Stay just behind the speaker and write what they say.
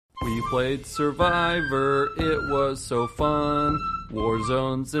We played Survivor, it was so fun. War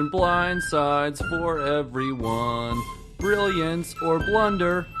zones and blind sides for everyone. Brilliance or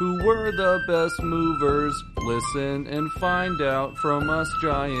blunder, who were the best movers? Listen and find out from us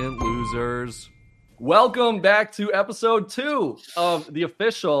giant losers. Welcome back to episode 2 of the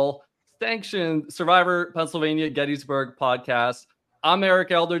official sanctioned Survivor Pennsylvania Gettysburg podcast. I'm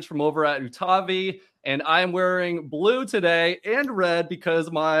Eric Eldridge from over at Utavi, and I'm wearing blue today and red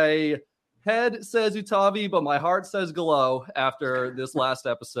because my head says Utavi, but my heart says Glow after this last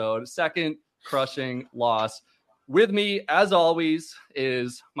episode. Second crushing loss. With me, as always,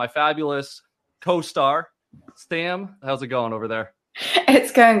 is my fabulous co-star, Stam. How's it going over there?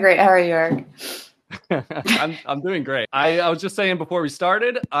 It's going great. How are you, Eric? I'm doing great. I was just saying before we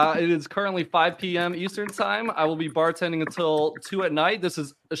started, it is currently 5 p.m. Eastern time. I will be bartending until 2 at night. This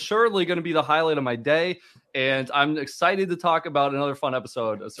is assuredly going to be the highlight of my day, and I'm excited to talk about another fun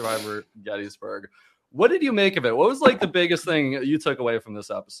episode of Survivor Gettysburg. What did you make of it? What was like the biggest thing you took away from this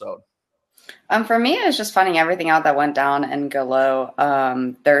episode? For me, it was just finding everything out that went down in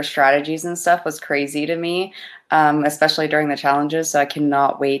Galo. Their strategies and stuff was crazy to me, especially during the challenges. So I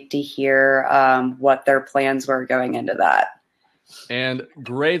cannot wait to hear what their plans were going into that. And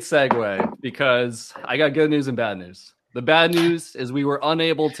great segue, because I got good news and bad news. The bad news is we were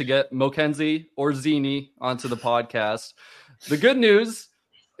unable to get Mokenzie or Zini onto the podcast. The good news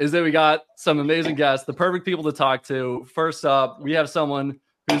is that we got some amazing guests, the perfect people to talk to. First up, we have someone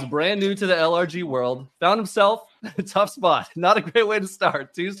who's brand new to the LRG world, found himself in a tough spot. Not a great way to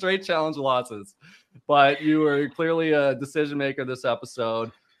start. 2 straight challenge losses. But you were clearly a decision maker this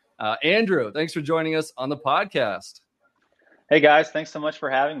episode. Andrew, thanks for joining us on the podcast. Hey, guys. Thanks so much for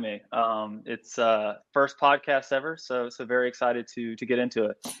having me. It's first podcast ever, so very excited to get into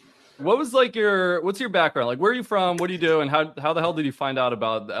it. What was like what's your background? Like, where are you from? What do you do? And how the hell did you find out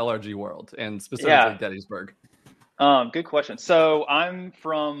about the LRG world and specifically Gettysburg? Good question. So I'm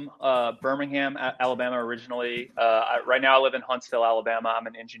from Birmingham, Alabama originally. Right now I live in Huntsville, Alabama. I'm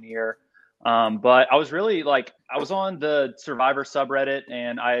an engineer. But I was really I was on the Survivor subreddit,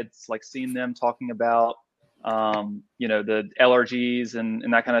 and I had seen them talking about, the LRGs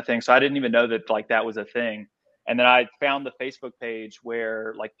and that kind of thing. So I didn't even know that that was a thing. And then I found the Facebook page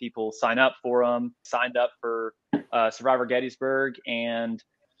where people sign up for them, signed up for Survivor Gettysburg. And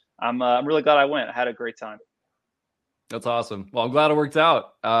I'm really glad I went. I had a great time. That's awesome. Well, I'm glad it worked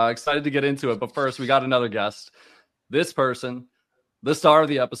out. Excited to get into it. But first, we got another guest. This person, the star of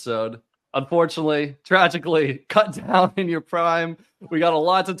the episode, unfortunately, tragically, cut down in your prime. We got a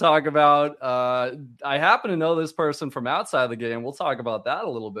lot to talk about. I happen to know this person from outside the game. We'll talk about that a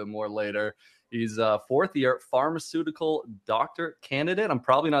little bit more later. He's a fourth-year pharmaceutical doctor candidate. I'm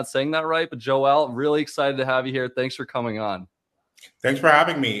probably not saying that right, but Joel, really excited to have you here. Thanks for coming on. Thanks for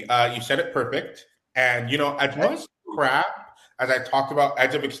having me. You said it perfect. And, as much crap as I talked about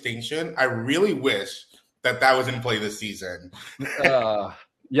Edge of Extinction, I really wish that was in play this season.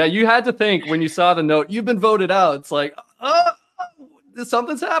 Yeah, you had to think when you saw the note, you've been voted out. It's like,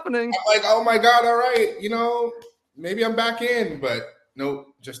 something's happening. I'm like, oh my God, all right. Maybe I'm back in, but no,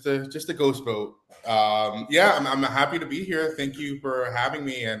 just a ghost vote. I'm happy to be here. Thank you for having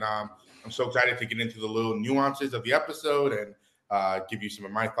me. And I'm so excited to get into the little nuances of the episode and give you some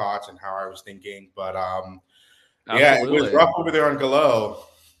of my thoughts and how I was thinking. But it was rough over there on Galo.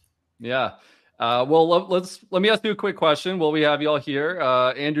 Yeah. Well, let me ask you a quick question while we have you all here.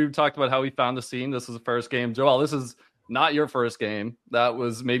 Andrew talked about how he found the scene. This is the first game. Joel, this is not your first game. That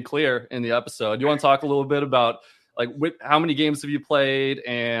was made clear in the episode. You want to talk a little bit about how many games have you played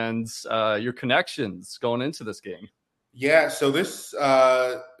and your connections going into this game? Yeah, so this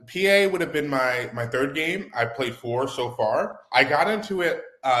PA would have been my third game. I played 4 so far. I got into it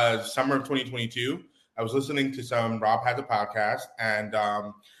summer of 2022. I was listening to some Rob Has a Podcast, and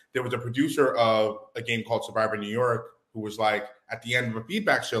there was a producer of a game called Survivor New York who was at the end of a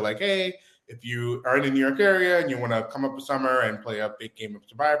feedback show, hey, if you are in the New York area and you want to come up this summer and play a big game of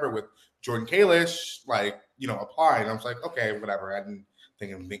Survivor with Jordan Kalish, apply. And I was like, okay, whatever. I didn't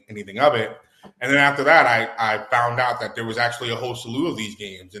think anything of it. And then after that, I found out that there was actually a whole slew of these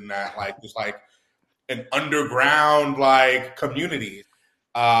games and that just an underground community.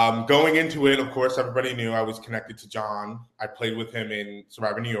 Going into it, of course, everybody knew I was connected to John. I played with him in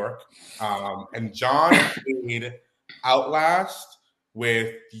Survivor New York. And John played Outlast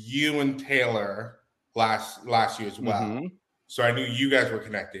with you and Taylor last year as well. Mm-hmm. So I knew you guys were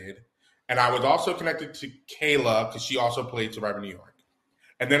connected. And I was also connected to Kayla because she also played Survivor New York.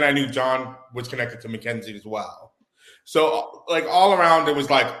 And then I knew John was connected to Mokenzie as well. So all around, it was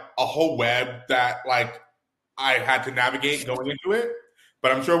a whole web that I had to navigate going into it.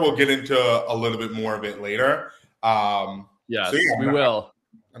 but I'm sure we'll get into a little bit more of it later. Yes, we will.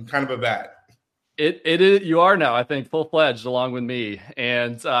 I'm kind of a vet. It is. You are now, I think, full-fledged along with me.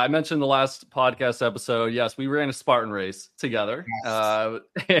 And I mentioned the last podcast episode. Yes, we ran a Spartan race together. Yes.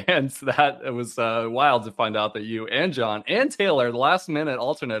 And that it was wild to find out that you and John and Taylor, the last-minute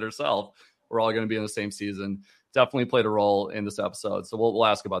alternate herself, were all going to be in the same season. Definitely played a role in this episode. So we'll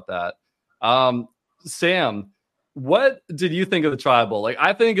ask about that. Sam, what did you think of the tribal? Like,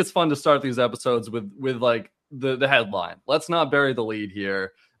 I think it's fun to start these episodes with like the headline. Let's not bury the lead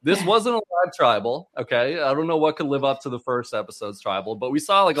here. This wasn't a live tribal, okay? I don't know what could live up to the first episode's tribal, but we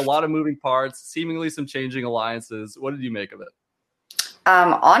saw like a lot of moving parts, seemingly some changing alliances. What did you make of it?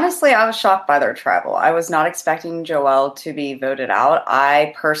 Honestly, I was shocked by their tribal. I was not expecting Joelle to be voted out.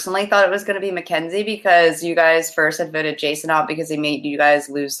 I personally thought it was going to be Mackenzie because you guys first had voted Jason out because he made you guys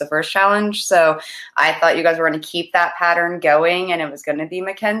lose the first challenge. So I thought you guys were going to keep that pattern going and it was going to be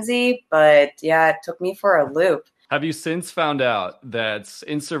Mackenzie. But yeah, it took me for a loop. Have you since found out that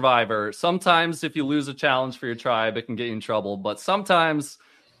in Survivor, sometimes if you lose a challenge for your tribe, it can get you in trouble, but sometimes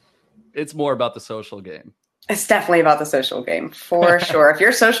it's more about the social game? It's definitely about the social game, for sure. If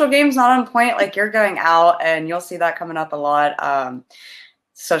your social game's not on point, like you're going out, and you'll see that coming up a lot.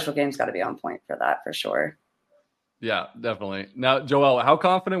 Social game's got to be on point for that, for sure. Yeah, definitely. Now, Joelle, how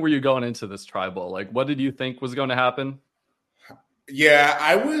confident were you going into this tribal? Like, what did you think was going to happen? Yeah,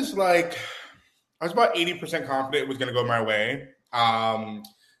 I was about 80% confident it was going to go my way.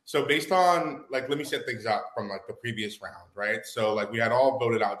 So based on, like, let me set things up from, like, the previous round, right? So, like, we had all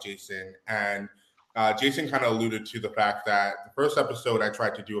voted out Jason, and Jason kind of alluded to the fact that the first episode I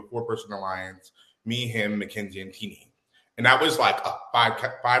tried to do a 4-person alliance, me, him, Mackenzie, and Teenie. And that was, like, a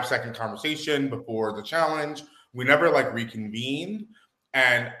 5-second conversation before the challenge. We never, like, reconvened.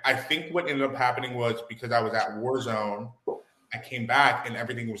 And I think what ended up happening was because I was at Warzone, I came back and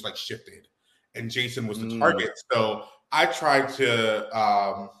everything was, like, shifted. And Jason was the target. So I tried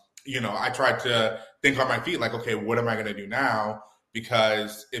to, think on my feet, like, okay, what am I going to do now?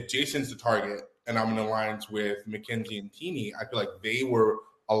 Because if Jason's the target and I'm in alliance with Mackenzie and Teenie, I feel like they were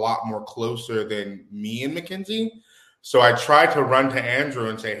a lot more closer than me and Mackenzie. So I tried to run to Andrew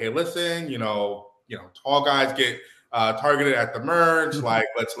and say, hey, listen, tall guys get targeted at the merge. Like,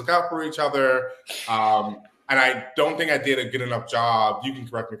 let's look out for each other. And I don't think I did a good enough job. You can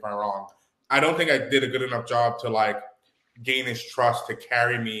correct me if I'm wrong. I don't think I did a good enough job to, like, gain his trust to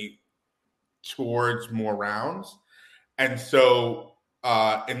carry me towards more rounds. And so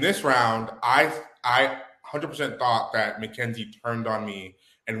in this round, I 100% thought that Mackenzie turned on me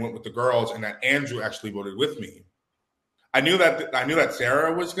and went with the girls, and that Andrew actually voted with me. I knew that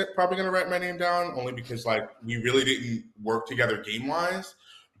Sarah was probably going to write my name down, only because, like, we really didn't work together game wise.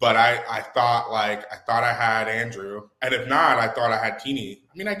 But I thought I had Andrew, and if not, I thought I had Teenie.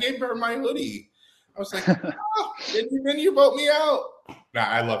 I mean, I gave her my hoodie. I was like, oh, then you vote me out. Nah,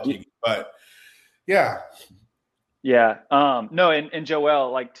 I love Teenie, but yeah. Yeah. No, and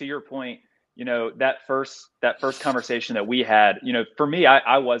Joelle, like, to your point, that first conversation that we had, for me,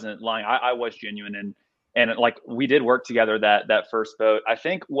 I wasn't lying. I was genuine, and like, we did work together that first vote. I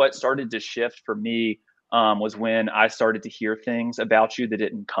think what started to shift for me was when I started to hear things about you that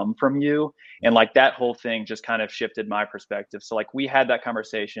didn't come from you. And, like, that whole thing just kind of shifted my perspective. So, like, we had that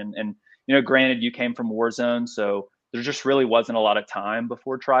conversation, and, granted, you came from Warzone, so there just really wasn't a lot of time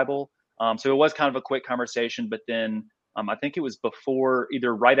before tribal. So it was kind of a quick conversation, but then I think it was before, I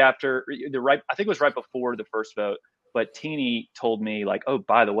think it was right before the first vote, but Teenie told me, like, oh,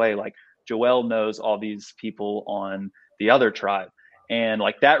 by the way, like, Joelle knows all these people on the other tribe. And,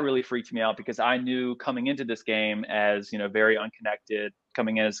 like, that really freaked me out because I knew coming into this game as, very unconnected,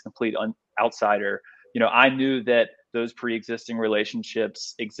 coming in as a complete outsider, I knew that those pre-existing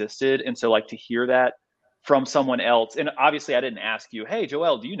relationships existed. And so, like, to hear that from someone else, and obviously I didn't ask you, hey,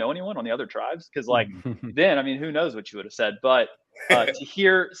 Joelle, do you know anyone on the other tribes? Because, like, then, I mean, who knows what you would have said. But to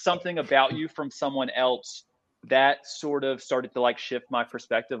hear something about you from someone else, that sort of started to, like, shift my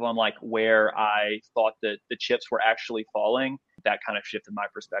perspective on, like, where I thought that the chips were actually falling. That kind of shifted my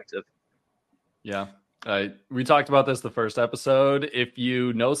perspective. Yeah. We talked about this the first episode. If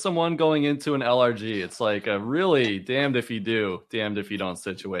you know someone going into an LRG, it's like a really damned if you do, damned if you don't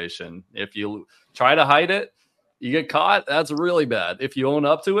situation. If you try to hide it, you get caught. That's really bad. If you own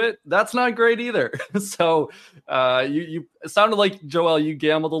up to it, that's not great either. So it sounded like, Joelle, you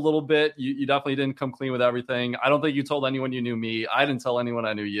gambled a little bit. You definitely didn't come clean with everything. I don't think you told anyone you knew me. I didn't tell anyone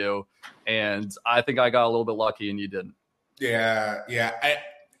I knew you. And I think I got a little bit lucky and you didn't. Yeah.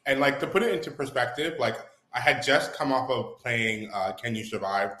 And, like, to put it into perspective, like, I had just come off of playing Can You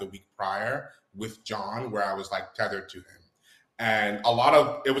Survive the week prior with John, where I was, like, tethered to him. And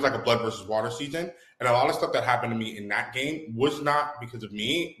it was like a blood versus water season. And a lot of stuff that happened to me in that game was not because of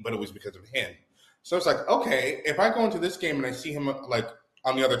me, but it was because of him. So it's like, okay, if I go into this game and I see him like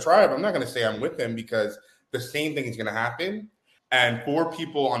on the other tribe, I'm not going to say I'm with him because the same thing is going to happen. And 4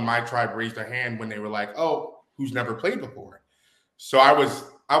 people on my tribe raised their hand when they were like, oh, who's never played before. So I was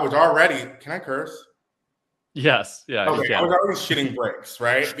already, can I curse? Yes. Yeah. Okay, I was already shitting bricks,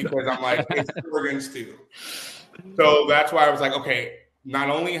 right? Because I'm like, it's 4 against 2. So that's why I was like, okay, not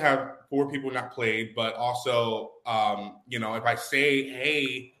only have 4 people not played, but also, if I say,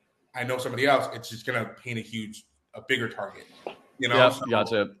 hey, I know somebody else, it's just going to paint a bigger target. Yep,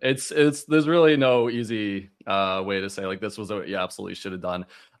 gotcha. It's there's really no easy way to say like this was what you absolutely should have done.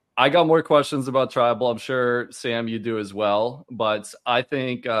 I got more questions about tribal. I'm sure Sam, you do as well. But I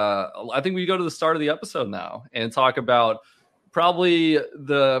think we go to the start of the episode now and talk about probably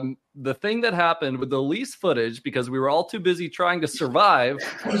the thing that happened with the least footage because we were all too busy trying to survive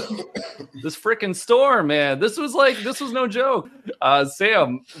this freaking storm, man. This was no joke.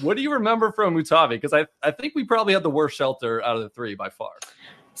 Sam, what do you remember from Mutavi? Because I think we probably had the worst shelter out of the 3 by far.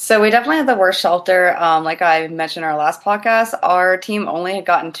 So we definitely had the worst shelter. Like I mentioned in our last podcast, our team only had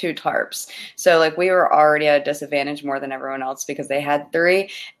gotten 2 tarps. So like we were already at a disadvantage more than everyone else because they had 3.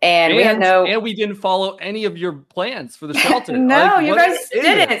 And we had and we didn't follow any of your plans for the shelter. No, you guys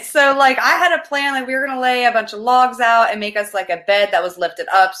didn't. So like I had a plan, like we were going to lay a bunch of logs out and make us like a bed that was lifted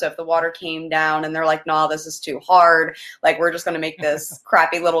up. So if the water came down and they're like, nah, this is too hard. Like we're just going to make this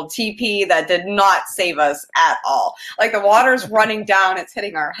crappy little teepee that did not save us at all. Like the water's running down. It's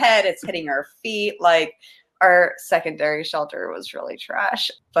hitting our head, it's hitting our feet. Like our secondary shelter was really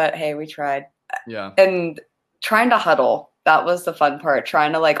trash, but hey, we tried. Yeah. And trying to huddle, that was the fun part,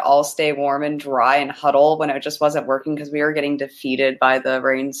 trying to like all stay warm and dry and huddle when it just wasn't working because we were getting defeated by the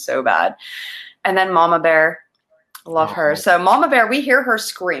rain so bad. And then Mama Bear, love her. So Mama Bear, we hear her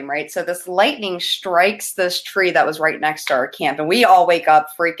scream, right? So this lightning strikes this tree that was right next to our camp and we all wake up,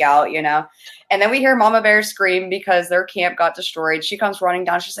 freak out, And then we hear Mama Bear scream because their camp got destroyed. She comes running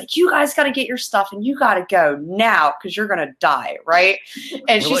down. She's like, you guys got to get your stuff and you got to go now because you're going to die, right?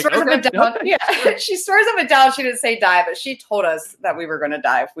 And she swears up and down. Okay. Yeah, she swears up and down. She didn't say die, but she told us that we were going to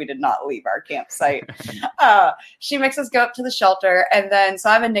die if we did not leave our campsite. She makes us go up to the shelter. And then, so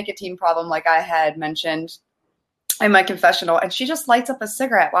I have a nicotine problem like I had mentioned in my confessional, and she just lights up a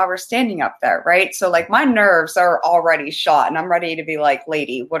cigarette while we're standing up there, right? So like my nerves are already shot and I'm ready to be like,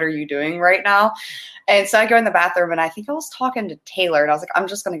 lady, what are you doing right now? And so I go in the bathroom and I think I was talking to Taylor and I was like, I'm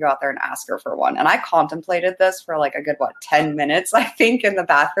just going to go out there and ask her for one. And I contemplated this for like a good, 10 minutes, I think, in the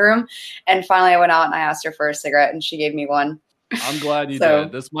bathroom. And finally I went out and I asked her for a cigarette and she gave me one. I'm glad you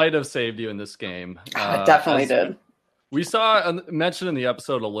did. This might have saved you in this game. It definitely did. We saw mentioned in the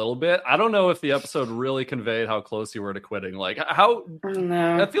episode a little bit. I don't know if the episode really conveyed how close you were to quitting. Like how?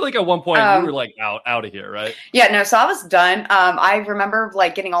 No. I feel like at one point you were like out of here, right? Yeah, no. So I was done. I remember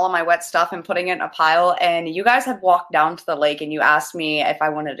like getting all of my wet stuff and putting it in a pile. And you guys had walked down to the lake and you asked me if I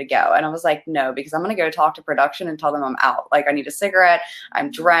wanted to go, and I was like, no, because I'm gonna go talk to production and tell them I'm out. Like I need a cigarette.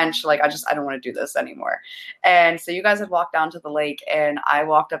 I'm drenched. Like I don't want to do this anymore. And so you guys had walked down to the lake, and I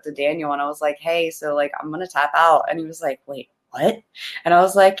walked up to Daniel and I was like, hey, so like I'm gonna tap out, and he was like, wait, what? And I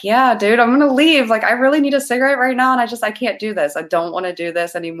was like, yeah, dude, I'm gonna leave. Like I really need a cigarette right now, and I can't do this. I don't want to do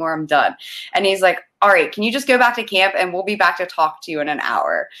this anymore. I'm done. And he's like, all right, can you just go back to camp and we'll be back to talk to you in an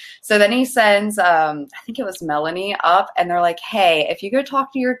hour. So then he sends I think it was Melanie up, and they're like, hey, if you go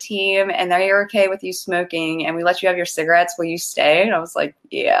talk to your team and they're okay with you smoking and we let you have your cigarettes, will you stay? And I was like,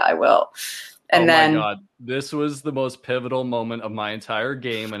 yeah, I will. And then, my God, this was the most pivotal moment of my entire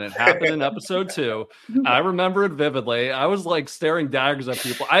game, and it happened in episode 2. I remember it vividly. I was like staring daggers at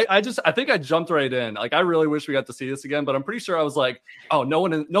people. I think I jumped right in. Like, I really wish we got to see this again, but I'm pretty sure I was like, oh, no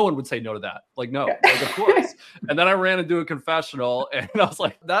one would say no to that. Like, no, like, of course. And then I ran into a confessional, and I was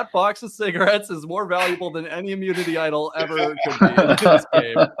like, that box of cigarettes is more valuable than any immunity idol ever could be in this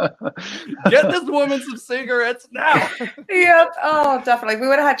game. Get this woman some cigarettes now. Yep. Oh, definitely. If we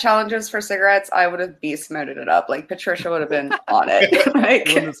would have had challenges for cigarettes, I would have beast moded it up. Like Patricia would have been on it. Like,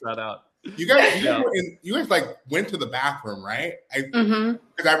 that out. You guys like went to the bathroom, right? Because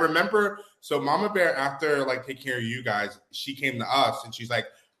I remember. So Mama Bear, after like taking care of you guys, she came to us and she's like,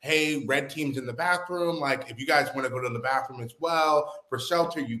 hey, red team's in the bathroom. Like, if you guys want to go to the bathroom as well for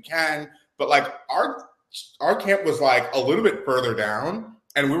shelter, you can. But like our camp was like a little bit further down,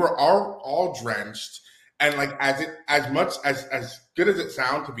 and we were all drenched. And like as much as good as it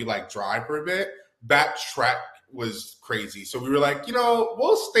sounded to be like dry for a bit, that trek was crazy. So we were like,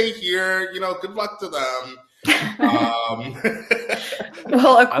 we'll stay here. Good luck to them.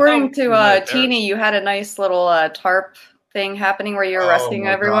 Well, according to Teeny, you had a nice little tarp thing happening where you were Oh rescuing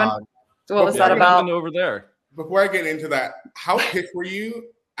my everyone? God. What was Before that we about? Happened over there. Before I get into that, how pissed were you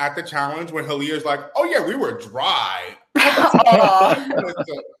at the challenge when Halia's like, "Oh yeah, we were dry." Aw.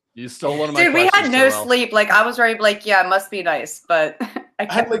 You stole one of my Dude, we questions, had no Joel. sleep. Like, I was ready, like, yeah, it must be nice, but I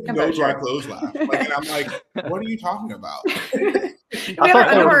I had kept like my no dry composure. clothes left. Like, and I'm like, "What are you talking about?" We I have thought our they were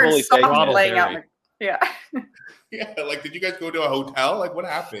underwear fully socks fake. laying out. Yeah. Yeah, like, did you guys go to a hotel? Like, what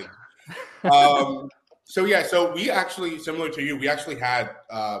happened? So yeah, so we actually, similar to you, we actually had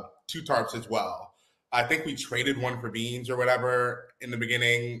 2 tarps as well. I think we traded one for beans or whatever in the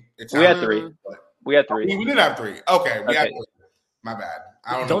beginning. We had 3. We had 3. We did have 3. Okay, we had Okay. 3. My bad.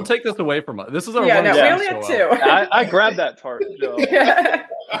 I don't know. Don't take this away from us. This is our Yeah, one no, we chance, only had Joel. 2. I grabbed that tarp, Joe.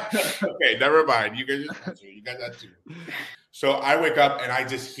 Okay, never mind. You guys had 2. So I wake up and I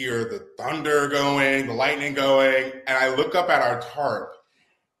just hear the thunder going, the lightning going, and I look up at our tarp,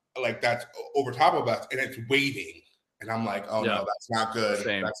 like that's over top of us, and it's waving. And I'm like, oh no, that's not good.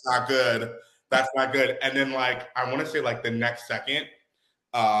 Same. That's not good. That's not good. And then like I want to say like the next second,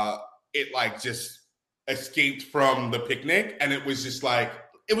 it like just escaped from the picnic, and it was just like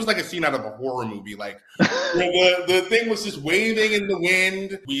it was like a scene out of a horror movie. Like the thing was just waving in the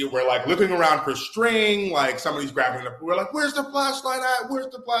wind. We were like looking around for string, like somebody's grabbing it. We're like, where's the flashlight at? Where's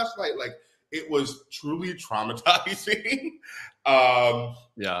the flashlight? Like it was truly traumatizing.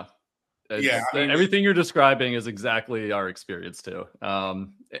 Yeah. Yeah, I mean, everything you're describing is exactly our experience too.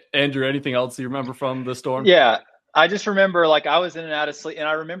 Andrew, anything else you remember from the storm? Yeah, I just remember like I was in and out of sleep, and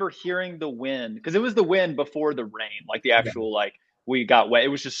I remember hearing the wind because it was the wind before the rain, like the actual like we got wet. It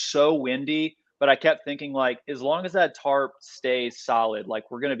was just so windy, but I kept thinking like as long as that tarp stays solid, like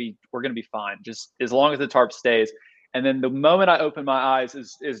we're gonna be fine. Just as long as the tarp stays. And then the moment I opened my eyes,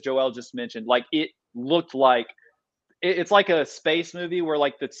 as Joel just mentioned, like it looked like it's like a space movie where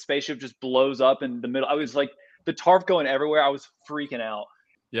like the spaceship just blows up in the middle. I was like the tarp going everywhere. I was freaking out.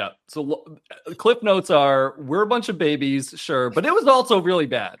 Yeah. So clip notes are we're a bunch of babies, sure, but it was also really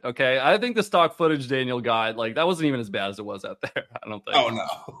bad. Okay. I think the stock footage Daniel got, like that wasn't even as bad as it was out there. I don't think. Oh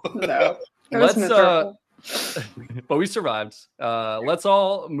no. No. It was miserable. But we survived. Let's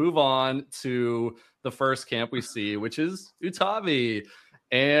all move on to the first camp we see, which is Utavi.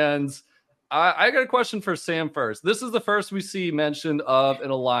 And I got a question for Sam first. This is the first we see mentioned of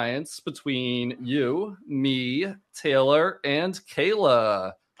an alliance between you, me, Taylor, and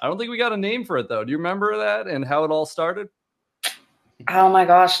Kayla. I don't think we got a name for it, though. Do you remember that and how it all started? Oh my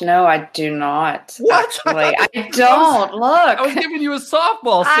gosh, no, I do not. What? Actually, I don't. Look. I was giving you a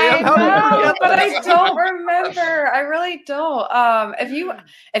softball, Sam. I know, but I don't remember. I really don't.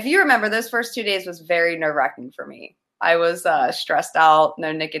 If you remember, those first 2 days was very nerve-wracking for me. I was stressed out,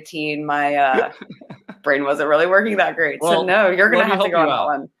 no nicotine. My brain wasn't really working that great. Well, so no, you're going to have to go on out.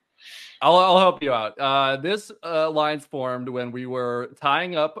 that one. I'll help you out. This alliance formed when we were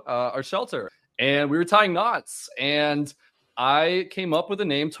tying up our shelter, and we were tying knots, and I came up with a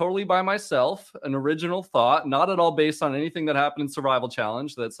name totally by myself, an original thought, not at all based on anything that happened in Survival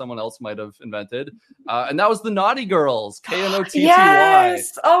Challenge that someone else might have invented. And that was the Naughty Girls, Knotty.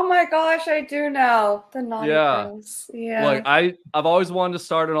 Yes. Oh my gosh, I do now. The Naughty Girls. Yeah. Look, I've always wanted to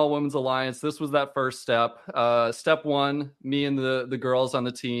start an all-women's alliance. This was that first step. Step 1, me and the girls on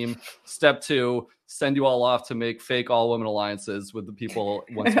the team. Step 2, send you all off to make fake all-women alliances with the people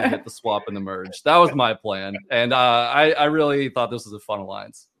once we hit the swap and the merge. That was my plan. And I really thought this was a fun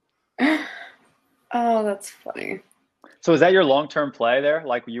alliance. Oh, that's funny. So is that your long-term play there?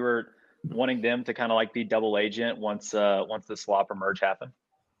 Like you were wanting them to kind of like be double agent once the swap or merge happened?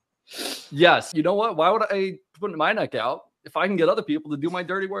 Yes. You know what? Why would I put my neck out if I can get other people to do my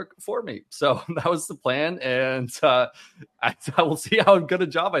dirty work for me? So that was the plan. And I will see how good a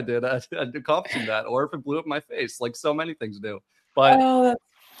job I did at accomplishing that, or if it blew up my face like so many things do. But that's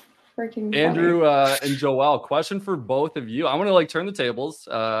freaking Andrew and Joel, question for both of you. I'm going to like turn the tables.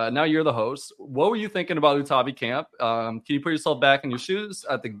 Now you're the host. What were you thinking about Utavi camp? Can you put yourself back in your shoes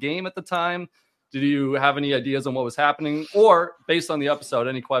at the game at the time? Did you have any ideas on what was happening? Or based on the episode,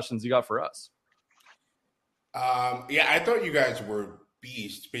 any questions you got for us? Yeah, I thought you guys were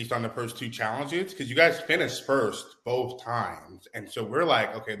beasts based on the first 2 challenges because you guys finished first both times. And so we're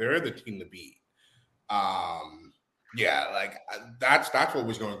like, okay, they're the team to beat. Yeah, like that's what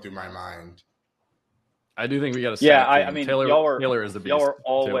was going through my mind. I do think we got to. Yeah, I mean, Taylor is the beast. Y'all were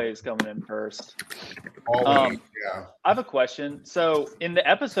always coming in first. Always, yeah. I have a question. So in the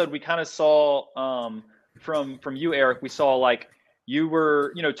episode, we kind of saw from you, Eric. We saw like you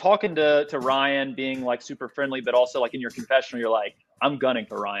were, talking to Ryan, being like super friendly, but also like in your confessional, you're like, I'm gunning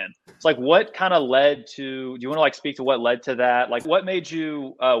for Ryan. It's like, what kind of led to? Do you want to like speak to what led to that? Like, what made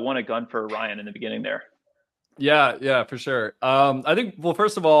you want to gun for Ryan in the beginning there? Yeah, for sure. I think, well,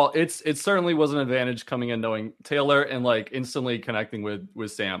 first of all, it certainly was an advantage coming in knowing Taylor and like instantly connecting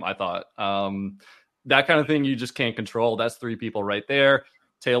with Sam. I thought that kind of thing you just can't control. That's three people right there.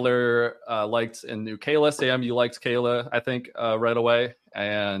 Taylor liked and knew Kayla. Sam, you liked Kayla, I think, right away,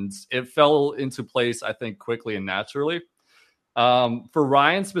 and it fell into place, I think, quickly and naturally. For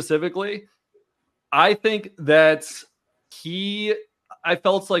Ryan specifically, I think that I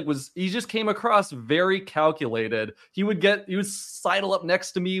felt like he just came across very calculated. He would sidle up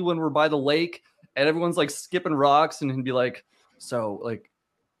next to me when we're by the lake and everyone's like skipping rocks and he'd be like, so like,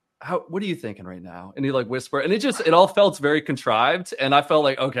 what are you thinking right now? And he'd like whisper, and it all felt very contrived. And I felt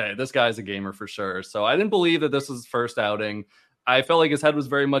like, okay, this guy's a gamer for sure. So I didn't believe that this was his first outing. I felt like his head was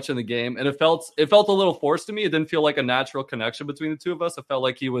very much in the game, and it felt a little forced to me. It didn't feel like a natural connection between the two of us. It felt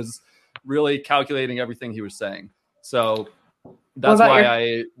like he was really calculating everything he was saying. So that's why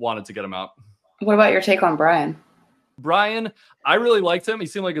I wanted to get him out. What about your take on Brian? Brian, I really liked him. He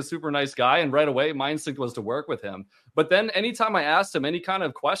seemed like a super nice guy, and right away my instinct was to work with him. But then anytime I asked him any kind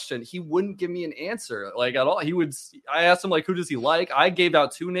of question, he wouldn't give me an answer like at all. I asked him like, who does he like? I gave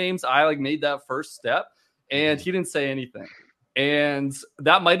out two names. I like made that first step, and he didn't say anything. And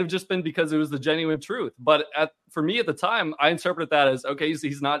that might have just been because it was the genuine truth. But for me at the time, I interpreted that as, okay,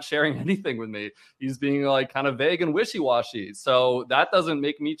 he's not sharing anything with me. He's being like kind of vague and wishy-washy. So that doesn't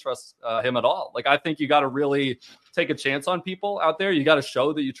make me trust him at all. Like, I think you got to really take a chance on people out there. You got to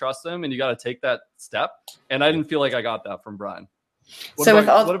show that you trust them, and you got to take that step. And I didn't feel like I got that from Brian. What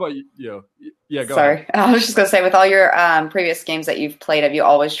about you? Yeah, go ahead. I was just going to say, with all your previous games that you've played, have you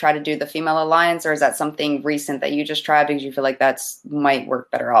always tried to do the female alliance, or is that something recent that you just tried because you feel like that's might work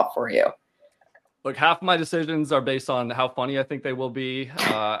better out for you? Look, half of my decisions are based on how funny I think they will be.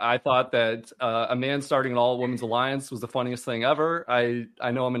 I thought that a man starting an all-women's alliance was the funniest thing ever.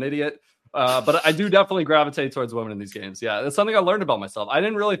 I know I'm an idiot, but I do definitely gravitate towards women in these games. Yeah, that's something I learned about myself. I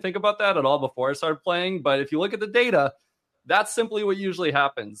didn't really think about that at all before I started playing, but if you look at the data, that's simply what usually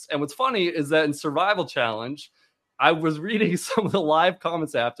happens. And what's funny is that in Survival Challenge, I was reading some of the live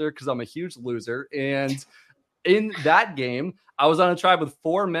comments after because I'm a huge loser. And in that game, I was on a tribe with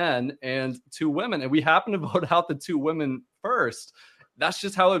 4 men and 2 women, and we happened to vote out the 2 women first. That's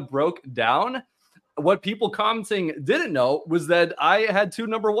just how it broke down. What people commenting didn't know was that I had 2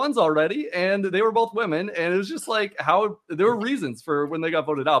 number 1s already, and they were both women. And it was just like how there were reasons for when they got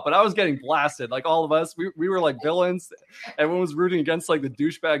voted out, but I was getting blasted. Like all of us, we were like villains. Everyone was rooting against like the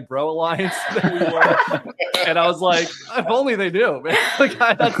douchebag bro alliance that we were. And I was like, if only they knew. Like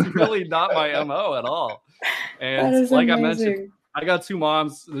that's really not my MO at all. And like amazing. I mentioned, I got 2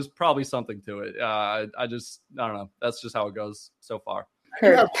 moms. There's probably something to it. I don't know. That's just how it goes so far. I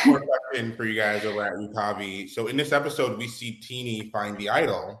do have one question for you guys over at Utavi. So in this episode, we see Teeny find the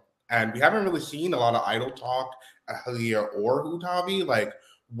idol, and we haven't really seen a lot of idol talk at Halia or Utavi. Like,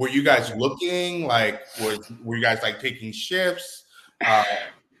 were you guys looking? Like, were you guys like taking shifts?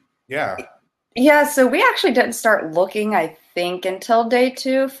 Yeah. Yeah, so we actually didn't start looking, I think, until day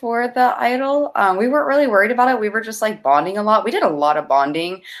 2 for the idol. We weren't really worried about it. We were just like bonding a lot. We did a lot of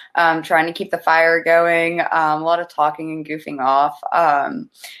bonding, trying to keep the fire going, a lot of talking and goofing off. And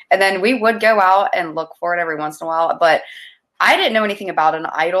then we would go out and look for it every once in a while. But I didn't know anything about an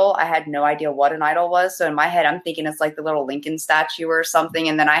idol. I had no idea what an idol was. So in my head, I'm thinking it's like the little Lincoln statue or something.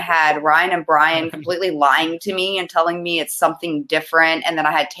 And then I had Ryan and Brian completely lying to me and telling me it's something different. And then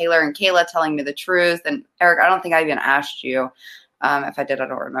I had Taylor and Kayla telling me the truth. And Eric, I don't think I even asked you. If I did, I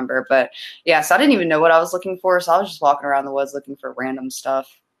don't remember. But yeah, so I didn't even know what I was looking for. So I was just walking around the woods looking for random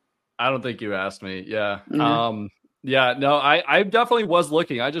stuff. I don't think you asked me. Yeah. Mm-hmm. Yeah, no, I definitely was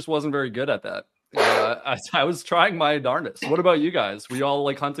looking. I just wasn't very good at that. I was trying my darndest. What about you guys? Were you all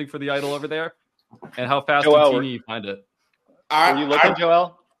like hunting for the idol over there? And how fast did Teeny find it? Were you looking,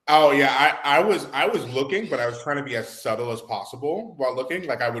 Joel? Oh yeah, I was looking, but I was trying to be as subtle as possible while looking.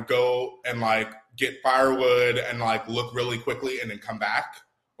 Like I would go and like get firewood and like look really quickly and then come back,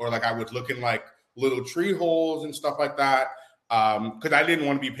 or like I would look in like little tree holes and stuff like that. Because I didn't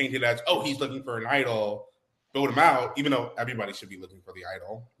want to be painted as, oh, he's looking for an idol, vote him out, even though everybody should be looking for the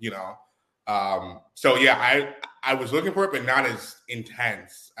idol, you know. So yeah, I was looking for it, but not as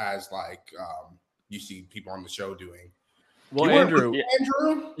intense as like you see people on the show doing. Well, Andrew,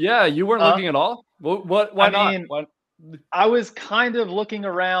 yeah, you weren't looking at all. Why not? I was kind of looking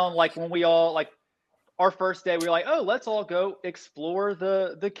around, like when we all like our first day, we were like, oh, let's all go explore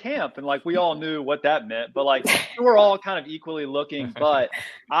the camp, and like we all knew what that meant, but like we were all kind of equally looking. But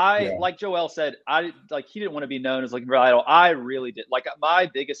like Joel said, he didn't want to be known as looking for idol. I really did. Like my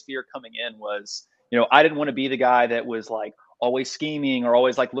biggest fear coming in was, I didn't want to be the guy that was like always scheming or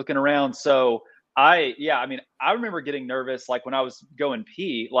always like looking around. So I remember getting nervous, like when I was going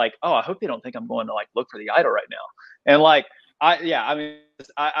pee, like, oh, I hope they don't think I'm going to like look for the idol right now. And like,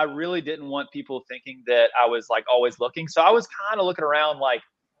 I really didn't want people thinking that I was like always looking. So I was kind of looking around, like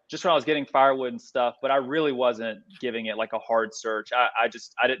just when I was getting firewood and stuff, but I really wasn't giving it like a hard search. I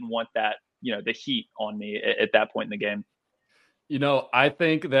didn't want that, the heat on me at that point in the game. I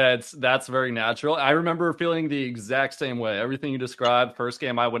think that's very natural. I remember feeling the exact same way. Everything you described, first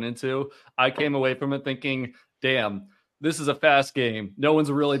game I went into, I came away from it thinking, damn, this is a fast game. No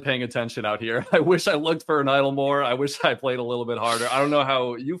one's really paying attention out here. I wish I looked for an idol more. I wish I played a little bit harder. I don't know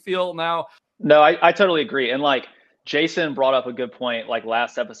how you feel now. No, I totally agree. And like Jason brought up a good point, like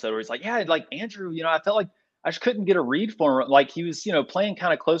last episode where he's like, yeah, like Andrew, I felt like I just couldn't get a read for him. Like he was, playing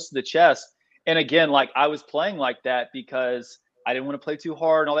kind of close to the chest. And again, like I was playing like that because I didn't want to play too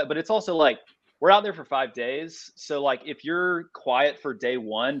hard and all that. But it's also like we're out there for 5 days. So like if you're quiet for day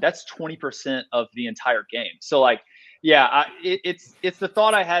one, that's 20% of the entire game. So like, yeah, it's the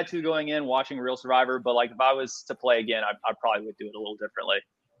thought I had to going in watching Real Survivor. But like if I was to play again, I probably would do it a little differently.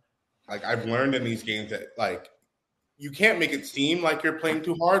 Like I've learned in these games that like you can't make it seem like you're playing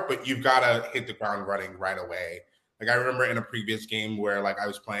too hard, but you've got to hit the ground running right away. Like I remember in a previous game where like I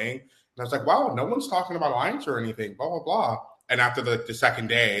was playing and I was like, wow, no one's talking about alliance or anything, blah, blah, blah. And after the second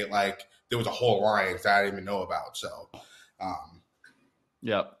day, like there was a whole alliance that I didn't even know about. So,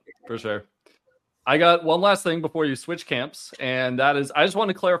 yeah, for sure. I got one last thing before you switch camps. And that is, I just want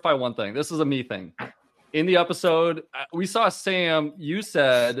to clarify one thing. This is a me thing. In the episode, we saw Sam, you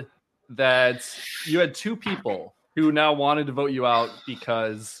said that you had 2 people who now wanted to vote you out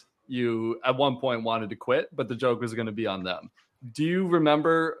because you at one point wanted to quit, but the joke was going to be on them. Do you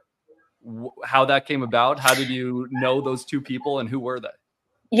remember how that came about? How did you know those 2 people and who were they?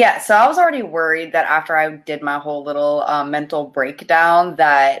 Yeah, so I was already worried that after I did my whole little mental breakdown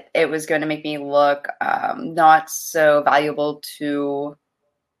that it was going to make me look not so valuable to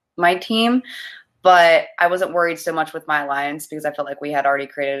my team. But I wasn't worried so much with my alliance because I felt like we had already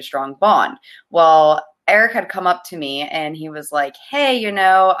created a strong bond. Well, Eric had come up to me and he was like, hey,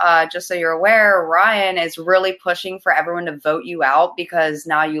 just so you're aware, Ryan is really pushing for everyone to vote you out because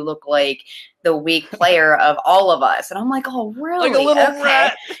now you look like the weak player of all of us. And I'm like, oh, really? Like a little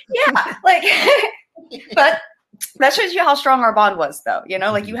rat. Yeah. Like, but that shows you how strong our bond was, though.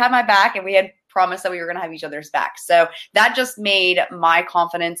 Like you had my back and we had promised that we were going to have each other's back. So that just made my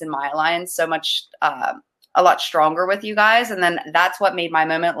confidence in my alliance so much, a lot stronger with you guys. And then that's what made my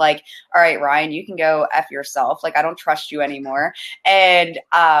moment like, all right, Ryan, you can go F yourself. Like, I don't trust you anymore. And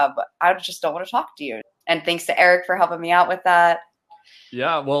I just don't want to talk to you. And thanks to Eric for helping me out with that.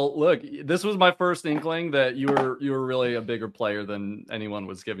 Yeah, well, look, this was my first inkling that you were really a bigger player than anyone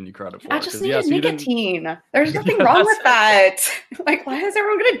was giving you credit for. I just needed nicotine. There's nothing wrong with that. Like, why is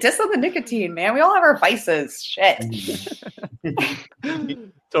everyone going to diss on the nicotine, man? We all have our vices. Shit.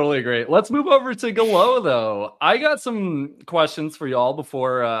 Totally agree. Let's move over to Galo, though. I got some questions for y'all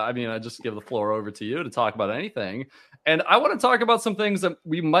before, I just give the floor over to you to talk about anything. And I want to talk about some things that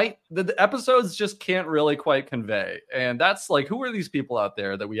the episodes just can't really quite convey. And that's like, who are these people out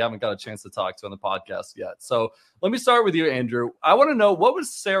there that we haven't got a chance to talk to on the podcast yet? So let me start with you, Andrew. I want to know, what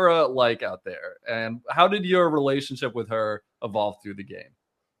was Sarah like out there? And how did your relationship with her evolve through the game?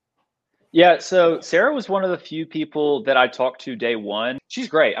 Yeah, so Sarah was one of the few people that I talked to day one. She's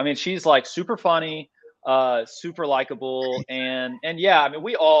great. I mean, she's like super funny, super likable. And yeah, I mean,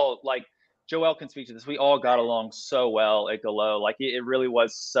 we all like, Joel can speak to this. We all got along so well at Galo. Like it really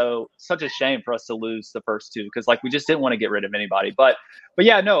was such a shame for us to lose the first 2 because like we just didn't want to get rid of anybody. But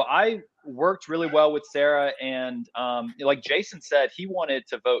yeah, no, I worked really well with Sarah, and like Jason said, he wanted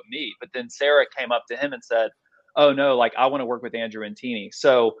to vote me, but then Sarah came up to him and said, "Oh no, like I want to work with Andrew and Teeny."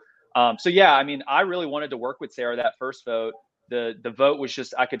 So yeah, I mean, I really wanted to work with Sarah that first vote. The vote was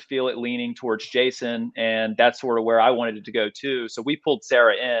just, I could feel it leaning towards Jason, and that's sort of where I wanted it to go too. So we pulled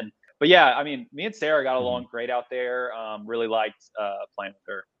Sarah in. But yeah, I mean, me and Sarah got along great out there. Really liked playing with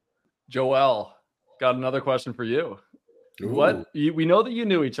her. Joel, got another question for you. Ooh. We know that you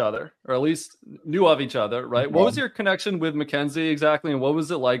knew each other, or at least knew of each other, right? What was your connection with Mackenzie exactly, and what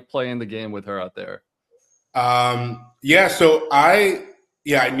was it like playing the game with her out there? So I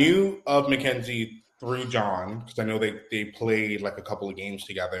knew of Mackenzie through John because I know they played like a couple of games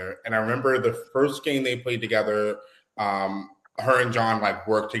together, and I remember the first game they played together. Her and John like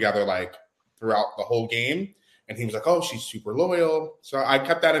worked together like throughout the whole game, and he was like, "Oh, she's super loyal." So I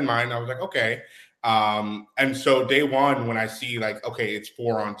kept that in mind. I was like, "Okay." And so day one, when I see like, okay, it's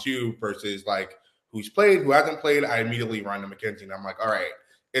 4-on-2 versus like who's played, who hasn't played, I immediately run to Mackenzie, and I'm like, "All right,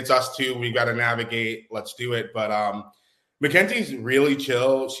 it's us two. We got to navigate. Let's do it." But Mackenzie's really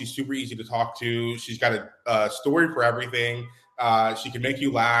chill. She's super easy to talk to. She's got a story for everything. She can make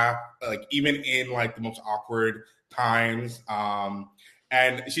you laugh, like even in like the most awkward times.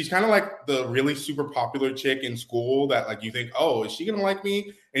 And she's kind of like the really super popular chick in school that like you think, oh, is she gonna like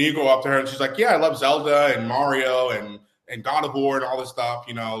me? And you go up to her and she's like, yeah, I love Zelda and Mario and God of War and all this stuff.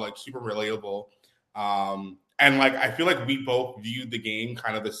 You know, like super relatable. And like I feel like we both viewed the game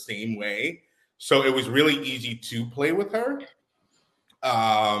kind of the same way. So it was really easy to play with her.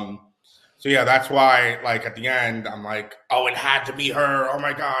 So yeah, that's why like at the end I'm like, oh, it had to be her. Oh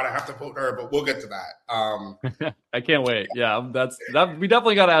my God, I have to vote her, but we'll get to that. I can't wait. Yeah, that. We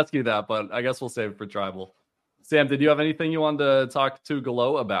definitely got to ask you that, but I guess we'll save it for tribal. Sam, did you have anything you wanted to talk to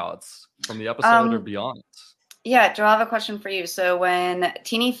Galo about from the episode or beyond? Yeah, Joe, I have a question for you. So when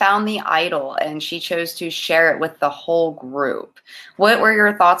Teeny found the idol and she chose to share it with the whole group, what were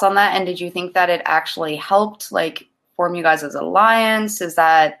your thoughts on that? And did you think that it actually helped like form you guys as an alliance? Is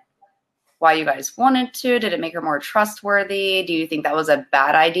that why you guys wanted to? Did it make her more trustworthy? Do you think that was a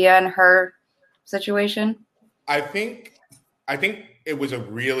bad idea in her situation? I think it was a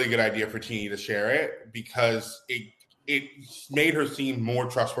really good idea for Teeny to share it because it made her seem more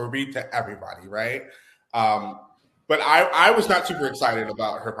trustworthy to everybody, right? But I was not super excited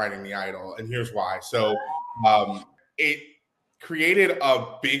about her finding the idol, and here's why. So it created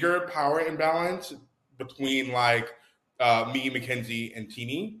a bigger power imbalance between like me, Mackenzie, and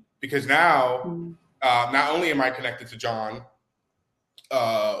Teeny, because now not only am I connected to John,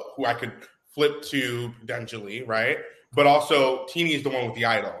 who I could flip to potentially, right? But also Teeny is the one with the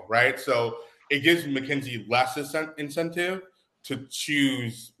idol, right? So it gives Mackenzie less incentive to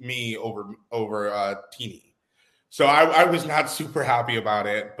choose me over Teeny. So I was not super happy about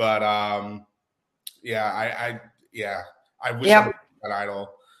it, but I wish I had that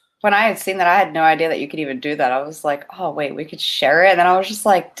idol. When I had seen that, I had no idea that you could even do that. I was like, oh, wait, we could share it. And then I was just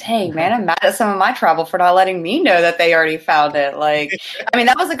like, dang, man, I'm mad at some of my tribal for not letting me know that they already found it. Like, I mean,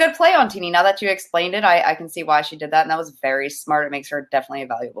 that was a good play on Teeny. Now that you explained it, I can see why she did that. And that was very smart. It makes her definitely a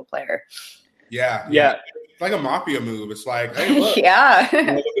valuable player. Yeah. It's like a mafia move. It's like, hey, look. Yeah.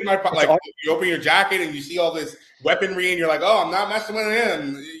 Look at like you open your jacket and you see all this weaponry and you're like, oh, I'm not messing with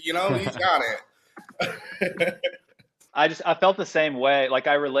him. You know, he's got it. I felt the same way. Like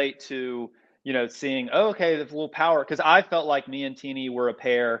I relate to, seeing, okay, the little power. Cause I felt like me and Teeny were a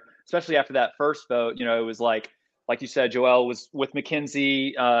pair, especially after that first vote. It was like you said, Joelle was with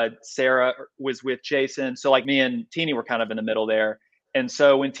Mackenzie, Sarah was with Jason. So like me and Teeny were kind of in the middle there. And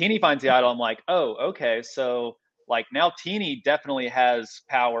so when Teeny finds the idol, I'm like, oh, okay. So like now Teeny definitely has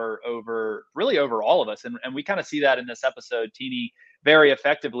power over all of us. And we kind of see that in this episode. Teeny very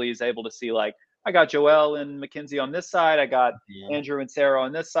effectively is able to see like, I got Joelle and Mackenzie on this side. I got Andrew and Sarah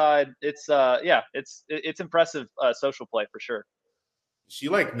on this side. It's it's impressive social play for sure. She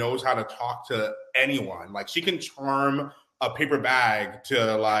like knows how to talk to anyone. Like she can charm a paper bag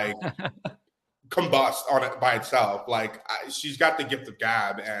to like combust on it by itself. Like she's got the gift of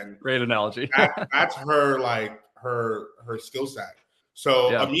gab, and great analogy. That's her like her skill set.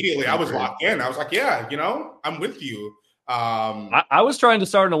 So immediately I was locked in. I was like, yeah, I'm with you. I was trying to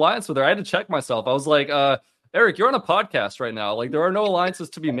start an alliance with her. I had to check myself. I was like, Eric, you're on a podcast right now. Like there are no alliances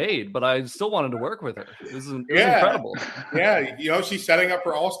to be made, but I still wanted to work with her. It was incredible. Yeah. She's setting up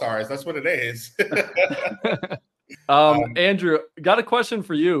for All-Stars. That's what it is. Andrew, got a question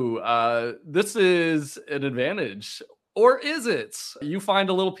for you. This is an advantage, or is it? You find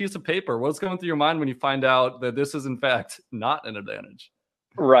a little piece of paper. What's going through your mind when you find out that this is in fact not an advantage?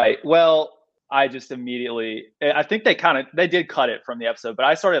 Right. Well, I just immediately, I think they did cut it from the episode, but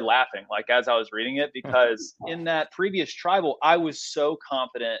I started laughing like as I was reading it, because in that previous tribal, I was so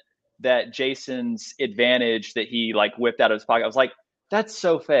confident that Jason's advantage that he like whipped out of his pocket, I was like, that's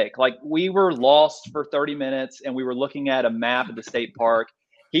so fake. Like we were lost for 30 minutes and we were looking at a map of the state park.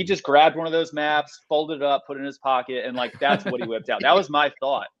 He just grabbed one of those maps, folded it up, put it in his pocket, and like that's what he whipped out. That was my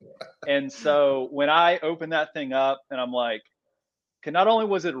thought. And so when I opened that thing up and I'm like, not only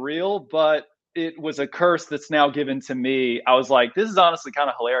was it real, but it was a curse that's now given to me. I was like, this is honestly kind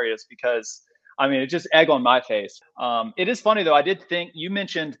of hilarious because it just egg on my face. It is funny though. I did think you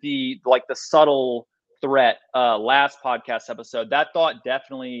mentioned the subtle threat last podcast episode. That thought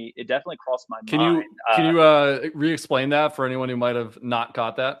definitely crossed my mind. Can you re-explain that for anyone who might have not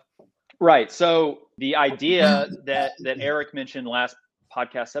caught that? Right. So the idea that Eric mentioned last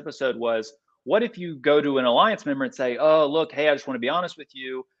podcast episode was, what if you go to an alliance member and say, oh, look, hey, I just want to be honest with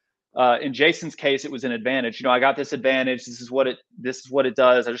you. In Jason's case, it was an advantage. I got this advantage. This is what it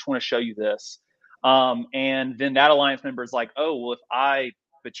does. I just want to show you this. And then that alliance member is like, oh, well, if I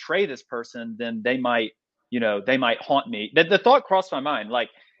betray this person, then they might they might haunt me. The thought crossed my mind. Like,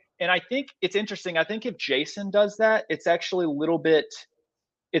 and I think it's interesting. I think if Jason does that, it's actually a little bit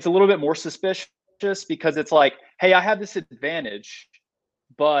more suspicious, because it's like, hey, I have this advantage,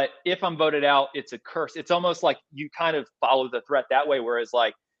 but if I'm voted out, it's a curse. It's almost like you kind of follow the threat that way. Whereas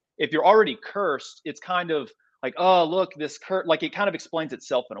like, if you're already cursed, it's kind of like, oh, look, this curse, like it kind of explains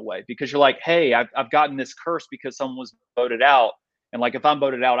itself in a way, because you're like, hey, I've gotten this curse because someone was voted out. And like, if I'm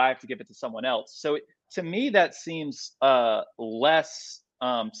voted out, I have to give it to someone else. So to me, that seems less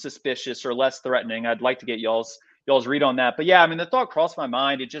suspicious or less threatening. I'd like to get y'all's read on that. But yeah, I mean, the thought crossed my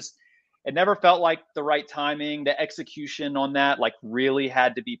mind. It never felt like the right timing. The execution on that like really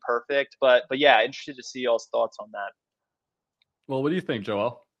had to be perfect. But yeah, interested to see y'all's thoughts on that. Well, what do you think,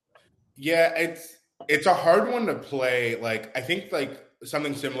 Joel? Yeah, it's a hard one to play. Like, I think like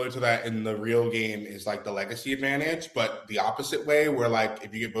something similar to that in the real game is like the legacy advantage, but the opposite way, where like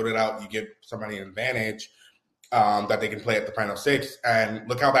if you get voted out, you give somebody an advantage that they can play at the final six. And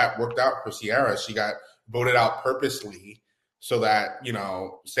look how that worked out for Sierra. She got voted out purposely so that,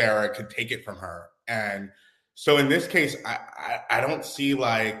 Sarah could take it from her. And so in this case, I don't see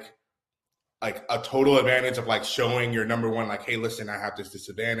like a total advantage of like showing your number one, like, hey, listen, I have this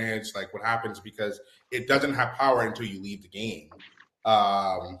disadvantage. Like, what happens, because it doesn't have power until you leave the game.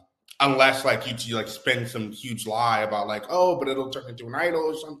 Unless like you like spin some huge lie about like, oh, but it'll turn into an idol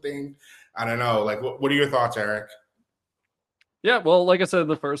or something. I don't know. Like, what are your thoughts, Eric? Yeah, well, like I said,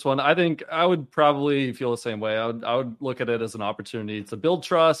 the first one, I think I would probably feel the same way. I would look at it as an opportunity to build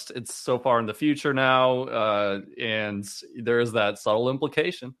trust. It's so far in the future now, and there is that subtle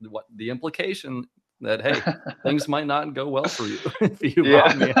implication. The implication that, hey, things might not go well for you if you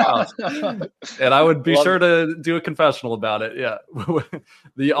vote me out. And I would be sure to do a confessional about it. Yeah.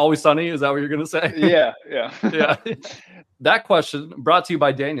 The Always Sunny, is that what you're going to say? Yeah. Yeah. That question brought to you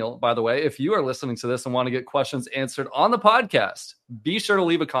by Daniel, by the way. If you are listening to this and want to get questions answered on the podcast, be sure to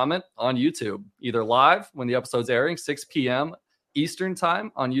leave a comment on YouTube, either live when the episode's airing, 6 p.m. Eastern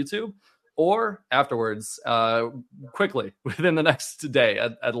time on YouTube, or afterwards, quickly, within the next day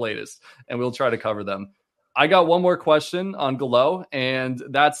at latest, and we'll try to cover them. I got one more question on Glow, and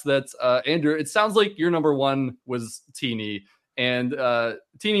that's that, Andrew, it sounds like your number one was Teeny, and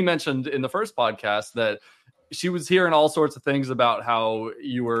Teeny mentioned in the first podcast that she was hearing all sorts of things about how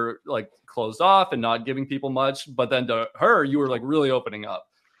you were like closed off and not giving people much, but then to her, you were like really opening up.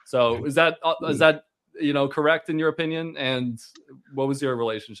 So is that correct in your opinion? And what was your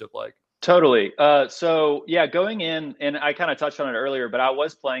relationship like? Totally. So yeah, going in, and I kind of touched on it earlier, but I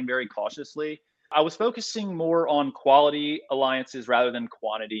was playing very cautiously. I was focusing more on quality alliances rather than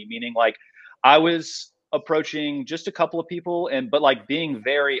quantity, meaning like I was approaching just a couple of people but like being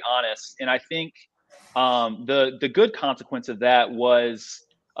very honest. And I think the good consequence of that was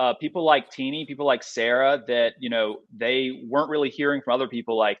people like Teeny, people like Sarah, that they weren't really hearing from other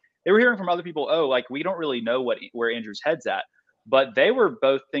people. Like they were hearing from other people, oh, like we don't really know where Andrew's head's at, but they were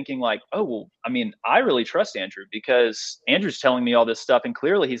both thinking like, oh, well, I mean, I really trust Andrew because Andrew's telling me all this stuff, and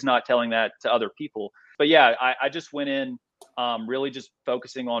clearly he's not telling that to other people. But yeah, I just went in really just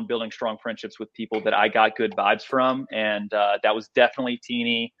focusing on building strong friendships with people that I got good vibes from, and that was definitely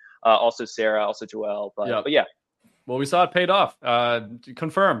Teeny. Also Sarah, also Joelle, but yeah. Well, we saw it paid off.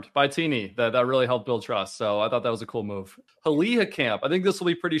 Confirmed by Teeny that really helped build trust. So I thought that was a cool move. Haliha camp. I think this will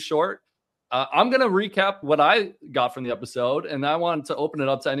be pretty short. I'm going to recap what I got from the episode, and I wanted to open it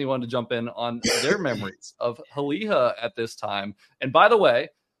up to anyone to jump in on their memories of Haliha at this time. And by the way,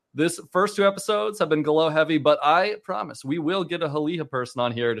 this first two episodes have been Glow heavy, but I promise we will get a Haliha person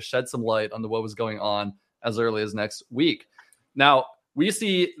on here to shed some light on what was going on as early as next week. Now, we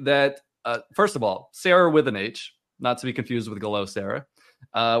see that, first of all, Sarah with an H, not to be confused with Glow Sarah,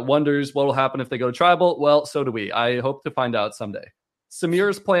 wonders what will happen if they go to tribal. Well, so do we. I hope to find out someday.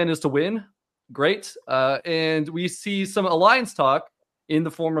 Samira's plan is to win. Great. And we see some alliance talk in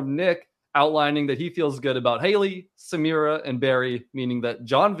the form of Nick outlining that he feels good about Haley, Samira, and Barry, meaning that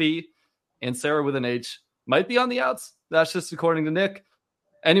John V and Sarah with an H might be on the outs. That's just according to Nick.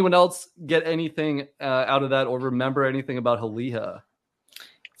 Anyone else get anything out of that or remember anything about Haliha?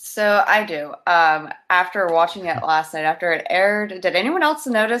 So I do. After watching it last night, after it aired, did anyone else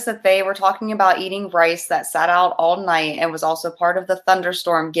notice that they were talking about eating rice that sat out all night and was also part of the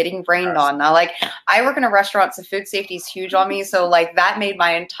thunderstorm getting rained on? Now, like, I work in a restaurant, so food safety is huge on me. So, like, that made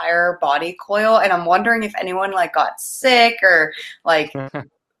my entire body coil. And I'm wondering if anyone, like, got sick or, like,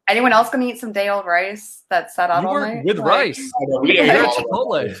 anyone else going to eat some day-old rice that sat out all night? With rice. Yeah.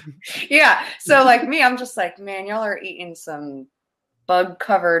 Chipotle. Yeah. So, like, me, I'm just like, man, y'all are eating some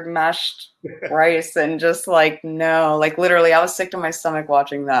bug-covered mashed rice and just like, no, like literally I was sick to my stomach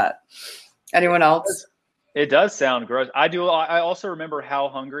watching that. Anyone else? It does sound gross. I also remember how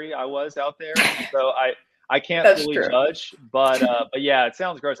hungry I was out there, so I can't That's fully true. judge. But yeah, it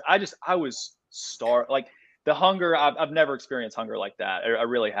sounds gross. I was starved. Like the hunger, I've never experienced hunger like that. I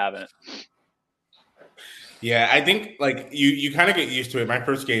really haven't. Yeah, I think like you kind of get used to it. My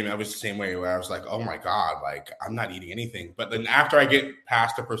first game, I was the same way where I was like, oh my God, like I'm not eating anything. But then after I get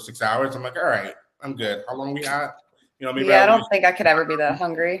past the first 6 hours, I'm like, all right, I'm good. How long we got? You know, maybe Yeah, I I'll don't think I could ever be that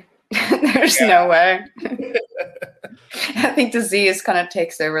hungry. There's no way. I think disease kind of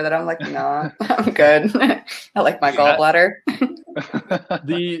takes over that. I'm like, nah, I'm good. I like my gallbladder.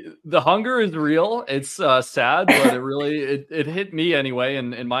 The hunger is real. It's sad, but it hit me anyway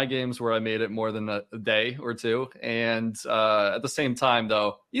in my games where I made it more than a day or two. And at the same time,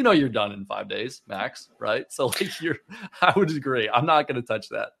 though, you're done in 5 days max, right? So like I would agree. I'm not going to touch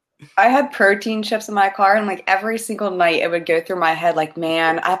that. I had protein chips in my car, and like every single night it would go through my head like,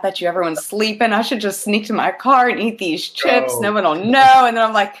 man, I bet you everyone's sleeping. I should just sneak to my car and eat these chips. No one will know. And then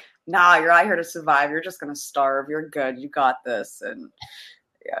I'm like, nah, you're out here to survive. You're just going to starve. You're good. You got this. And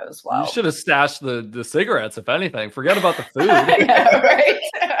yeah, it was wild. You should have stashed the cigarettes, if anything. Forget about the food. Yeah, right?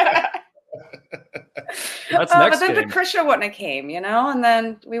 That's next but then game. Patricia wouldn't have came, and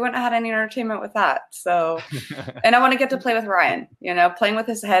then we wouldn't have had any entertainment with that. So, and I want to get to play with Ryan. Playing with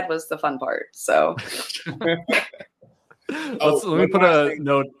his head was the fun part. So, let me put a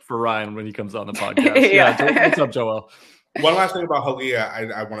note for Ryan when he comes on the podcast. Yeah, what's up, Joel? One last thing about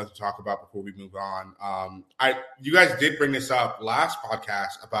Halia I wanted to talk about before we move on. You guys did bring this up last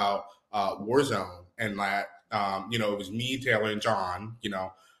podcast about Warzone, and that it was me, Taylor, and John.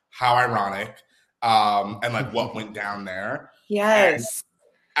 How ironic, and like what went down there. Yes.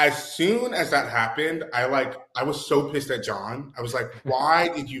 And as soon as that happened, I was so pissed at John. I was like, why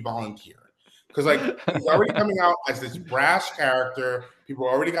did you volunteer? Because like he's already coming out as this brash character. People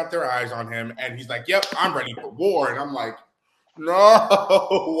already got their eyes on him, and he's like, "Yep, I'm ready for war." And I'm like, "No,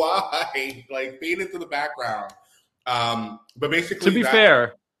 why?" Like fade into the background. But basically, to be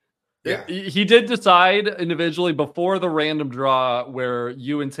fair, yeah, he did decide individually before the random draw where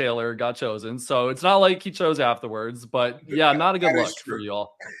you and Taylor got chosen. So it's not like he chose afterwards. But yeah, not a good look for you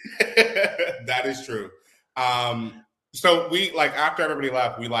all. That is true. So we after everybody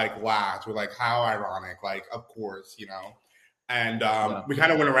left, we laughed. We're like, how ironic! Like, of course, And we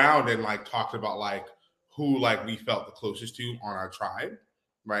kind of went around and talked about who we felt the closest to on our tribe,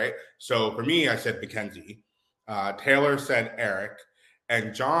 right? So for me, I said Mackenzie. Taylor said Eric,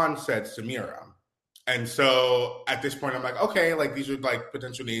 and John said Samira. And so at this point, I'm like, okay, these are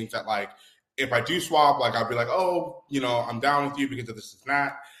potential names that if I do swap, I'll be like, oh, I'm down with you because of this and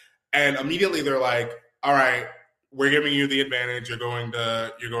that. And immediately they're like, all right, we're giving you the advantage. You're going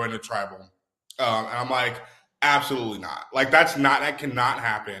to tribal. And I'm like, absolutely not. That cannot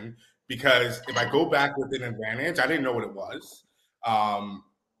happen, because if I go back with an advantage, I didn't know what it was.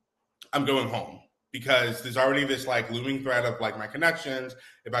 I'm going home, because there's already this looming threat of my connections.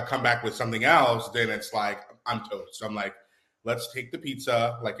 If I come back with something else, then it's I'm toast. So I'm like, let's take the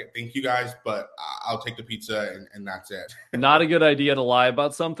pizza. Thank you guys, but I'll take the pizza and that's it. Not a good idea to lie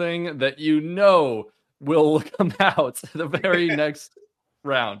about something that will come out the very next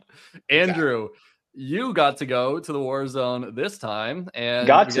round. Andrew, you got to go to the war zone this time and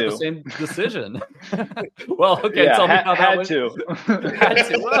get the same decision. Well, okay, tell me how that went. Had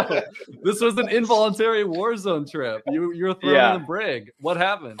to. Well, this was an involuntary war zone trip. You were thrown in the brig. What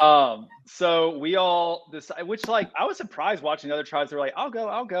happened? So we all decided, which I was surprised watching other tribes. They were like, I'll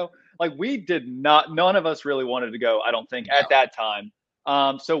go. We did not. None of us really wanted to go, I don't think, at that time.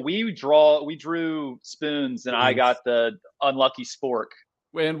 So we drew spoons, and I got the unlucky spork.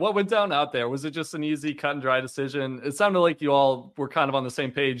 And what went down out there? Was it just an easy cut and dry decision? It sounded like you all were kind of on the same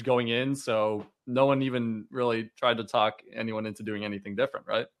page going in, so no one even really tried to talk anyone into doing anything different,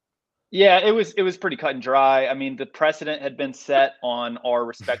 right? Yeah, it was pretty cut and dry. I mean, the precedent had been set on our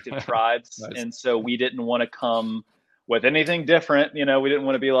respective tribes, nice. And so we didn't want to come with anything different. We didn't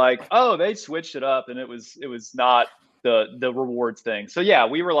want to be like, oh, they switched it up, and it was not the rewards thing. So yeah,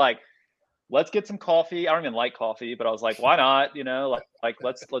 we were like, let's get some coffee. I don't even like coffee, but I was like, why not?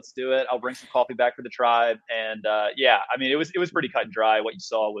 Let's do it. I'll bring some coffee back for the tribe. And yeah, I mean, it was pretty cut and dry. What you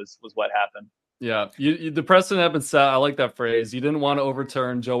saw was what happened. Yeah, the precedent had been set. I like that phrase. You didn't want to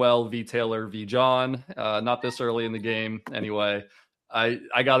overturn Joel v. Taylor v. John. Not this early in the game, anyway. I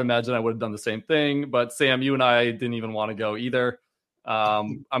gotta imagine I would have done the same thing. But Sam, you and I didn't even want to go either.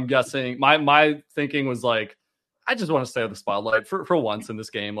 I'm guessing my thinking was I just want to stay on the spotlight for once in this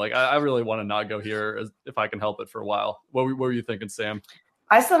game. I really want to not go here if I can help it for a while. What were you thinking, Sam?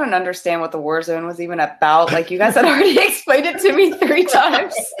 I still don't understand what the war zone was even about. You guys had already explained it to me 3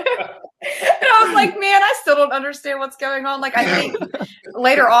 times. And I was like, man, I still don't understand what's going on. Like, I think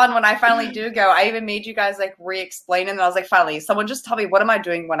later on when I finally do go, I even made you guys like re-explain it. And I was like, finally, someone just tell me, what am I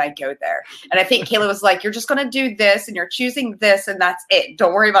doing when I go there? And I think Kayla was like, you're just going to do this and you're choosing this and that's it.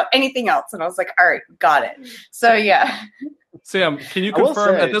 Don't worry about anything else. And I was like, all right, got it. So yeah. Sam, can you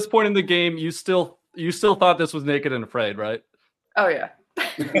confirm at this point in the game, you still thought this was Naked and Afraid, right? Oh yeah.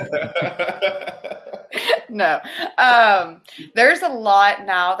 No. There's a lot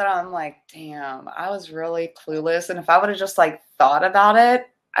now that I'm like, damn, I was really clueless. And if I would have just like thought about it,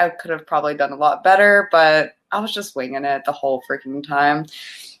 I could have probably done a lot better, but I was just winging it the whole freaking time.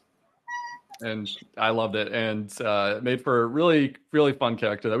 And I loved it, and it made for a really, really fun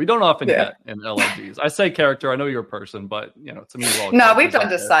character that we don't often get in LFGs. I say character, I know you're a person, but to me, no, we've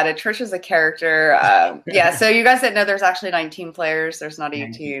undecided. Trish is a character. Yeah, so you guys didn't know there's actually 19 players. There's not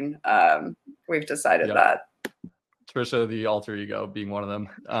 18. We've decided that. Trisha, the alter ego, being one of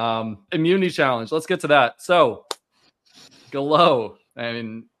them. Immunity challenge. Let's get to that. So, Galo. I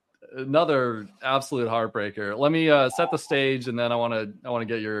mean, another absolute heartbreaker. Let me set the stage, and then I want to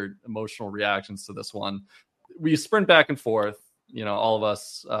get your emotional reactions to this one. We sprint back and forth, all of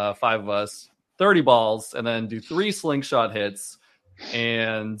us, 5 of us, 30 balls, and then do 3 slingshot hits.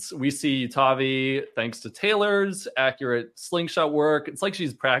 And we see Tavi, thanks to Taylor's accurate slingshot work, it's like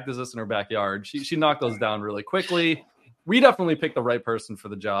she's practiced this in her backyard. She knocked those down really quickly. We definitely picked the right person for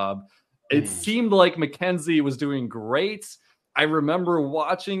the job. It seemed like Mackenzie was doing great. I remember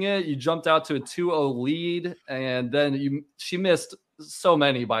watching it. You jumped out to a 2-0 lead, and then she missed so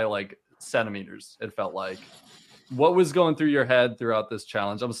many by like centimeters, it felt like. What was going through your head throughout this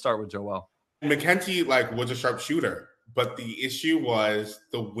challenge? I'm going to start with Joelle. Mackenzie was a sharpshooter, but the issue was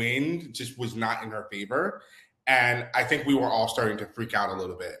the wind just was not in her favor. And I think we were all starting to freak out a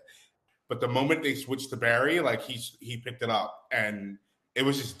little bit. But the moment they switched to Barry, he picked it up, and it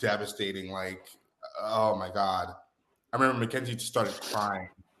was just devastating. Like, oh my God. I remember Mackenzie just started crying.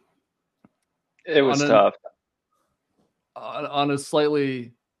 It was tough. On a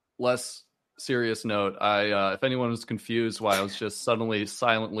slightly less serious note, if anyone was confused why I was just suddenly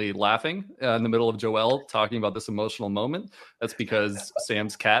silently laughing in the middle of Joelle talking about this emotional moment, that's because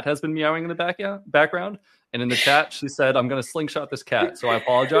Sam's cat has been meowing in the background. And in the chat, she said, I'm going to slingshot this cat. So I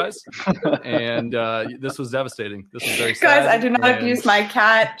apologize. And this was devastating. This was very sad. Guys, I do not abuse my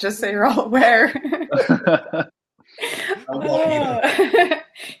cat, just so you're all aware.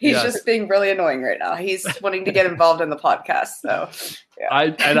 He's just being really annoying right now. He's wanting to get involved in the podcast. So yeah.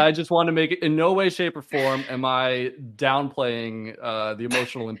 I just want to make it in no way, shape, or form am I downplaying the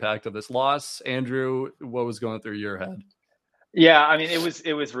emotional impact of this loss. Andrew, what was going through your head? Yeah, I mean,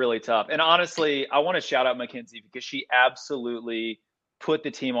 it was really tough. And honestly, I want to shout out Mackenzie because she absolutely put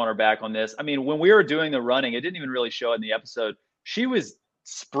the team on her back on this. I mean, when we were doing the running, it didn't even really show in the episode. She was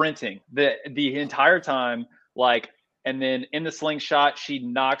sprinting the entire time, and then in the slingshot, she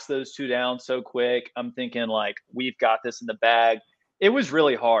knocks those 2 down so quick. I'm thinking we've got this in the bag. It was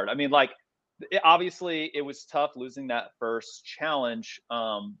really hard. I mean, obviously it was tough losing that first challenge,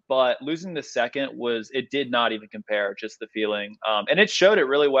 but losing the second it did not even compare, just the feeling. And it showed it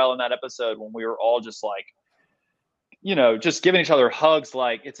really well in that episode when we were all just just giving each other hugs,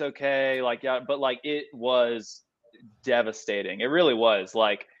 it's okay. But it was devastating. It really was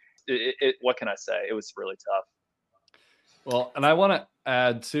what can I say? It was really tough. Well, and I want to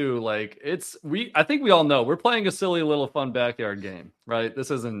add too, I think we all know we're playing a silly little fun backyard game, right?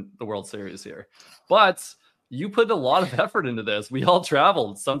 This isn't the World Series here, but you put a lot of effort into this. We all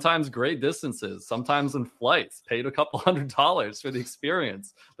traveled, sometimes great distances, sometimes in flights, paid a couple $100s for the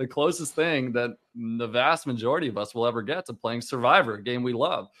experience. The closest thing that the vast majority of us will ever get to playing Survivor, a game we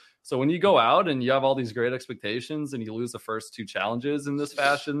love. So when you go out and you have all these great expectations and you lose the first 2 challenges in this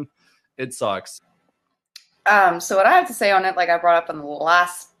fashion, it sucks. So what I have to say on it, I brought up on the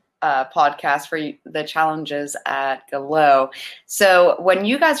last podcast for the challenges at Galo. So when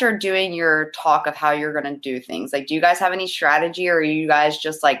you guys are doing your talk of how you're going to do things, do you guys have any strategy, or you guys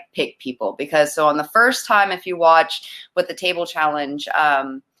just pick people? Because so on the first time, if you watch with the table challenge,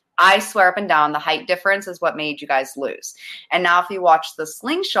 I swear up and down the height difference is what made you guys lose. And now if you watch the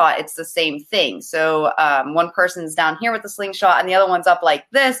slingshot, it's the same thing. So one person's down here with the slingshot and the other one's up like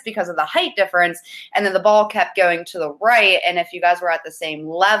this because of the height difference. And then the ball kept going to the right. And if you guys were at the same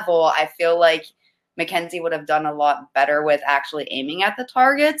level, I feel like Mackenzie would have done a lot better with actually aiming at the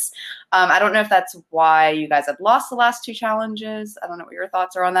targets. I don't know if that's why you guys have lost the last 2 challenges. I don't know what your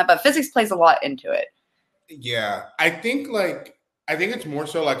thoughts are on that, but physics plays a lot into it. Yeah, I think it's more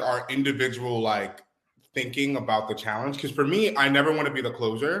so our individual thinking about the challenge. Because for me, I never want to be the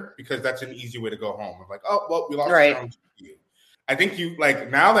closer because that's an easy way to go home. I'm oh, well, we lost the challenge. I think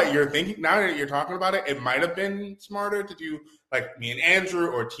now that you're talking about it, it might have been smarter to do like me and Andrew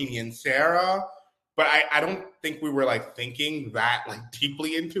or Teeny and Sarah, but I don't think we were like thinking that like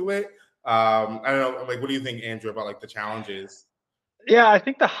deeply into it. I don't know, like, what do you think, Andrew, about like the challenges? Yeah, I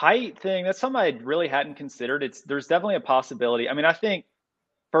think the height thing, that's something I really hadn't considered. There's definitely a possibility. I mean, I think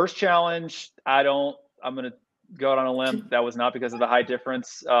first challenge, I'm going to go out on a limb. That was not because of the height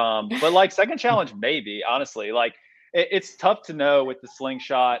difference. But like second challenge, maybe, honestly, like it's tough to know with the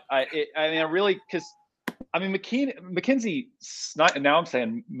slingshot. McKenzie now I'm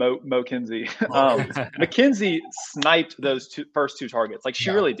saying Mo Kinsey. McKenzie sniped those first two targets. Like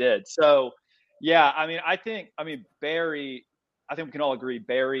she really did. So yeah, Barry, I think we can all agree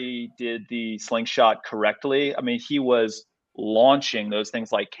Barry did the slingshot correctly. I mean, he was launching those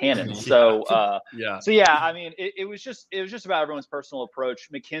things like cannons. So I mean, it was just about everyone's personal approach.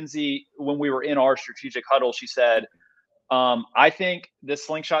 McKenzie, when we were in our strategic huddle, she said, I think this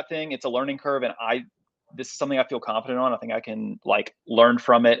slingshot thing, it's a learning curve, and this is something I feel confident on. I think I can like learn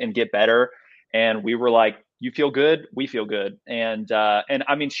from it and get better. And we were like, you feel good, we feel good. And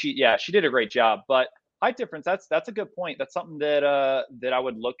I mean, she did a great job. But height difference, that's a good point. That's something that I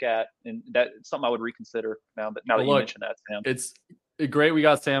would look at, and that's something I would reconsider now that you mentioned that, Sam. It's great we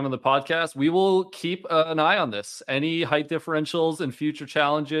got Sam on the podcast. We will keep an eye on this. Any height differentials in future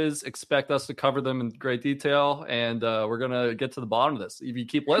challenges, expect us to cover them in great detail, and we're going to get to the bottom of this. If you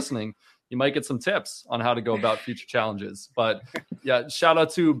keep listening, you might get some tips on how to go about future challenges. But yeah, shout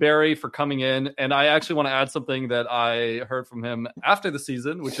out to Barry for coming in. And I actually want to add something that I heard from him after the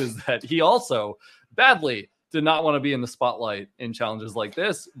season, which is that he also badly did not want to be in the spotlight in challenges like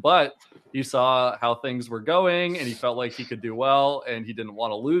this, but he saw how things were going and he felt like he could do well, and he didn't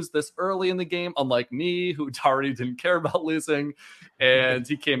want to lose this early in the game, unlike me, who already didn't care about losing. And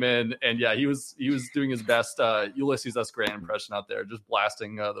he came in, and yeah, he was doing his best Ulysses S. Grant impression out there, just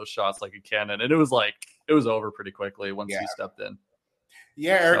blasting those shots like a cannon. And it was over pretty quickly once he stepped in.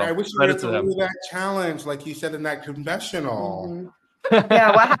 Yeah, Eric, I wish you would have told that challenge, like you said in that confessional. Mm-hmm. Yeah,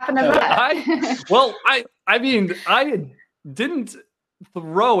 what happened to that? I didn't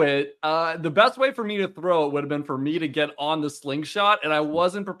throw it. The best way for me to throw it would have been for me to get on the slingshot, and I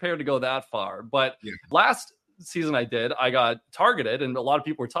wasn't prepared to go that far. But last season I got targeted, and a lot of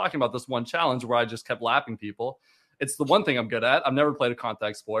people were talking about this one challenge where I just kept lapping people. It's the one thing I'm good at. I've never played a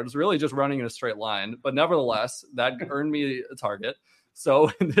contact sport. It's really just running in a straight line. But nevertheless, that earned me a target.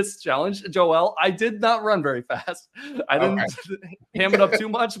 So in this challenge, Joel, I did not run very fast. I didn't ham it up too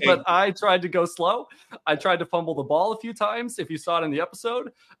much, but I tried to go slow. I tried to fumble the ball a few times. If you saw it in the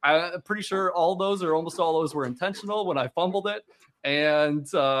episode, I'm pretty sure almost all those were intentional when I fumbled it. And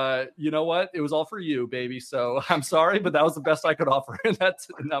you know what? It was all for you, baby. So I'm sorry, but that was the best I could offer in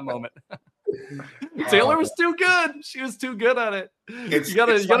that moment. Taylor was too good. She was too good at it. You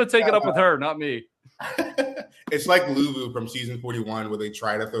gotta take it up with her, not me. It's like Lulu from season 41, where they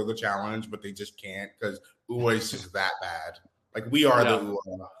try to throw the challenge, but they just can't because Uwa is just that bad. Like we are the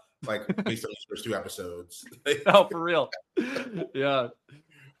Uwa, like based on these first two episodes. Oh, for real. Yeah.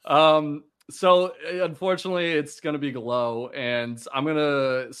 So unfortunately, it's going to be Glow, and I'm going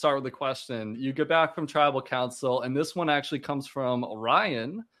to start with the question. You get back from Tribal Council, and this one actually comes from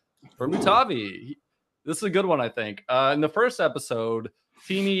Ryan from Mutavi. This is a good one, I think. In the first episode,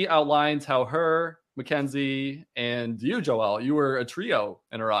 Teeny outlines how her, Mackenzie, and you, Joel, you were a trio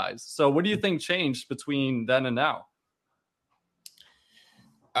in her eyes. So what do you think changed between then and now?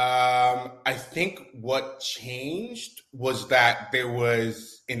 I think what changed was that there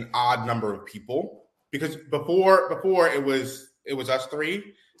was an odd number of people, because before it was us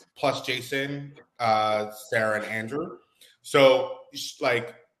three plus Jason, Sarah, and Andrew. So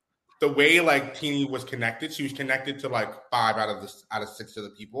like the way like Teeny was connected, she was connected to like 5 out of 6 of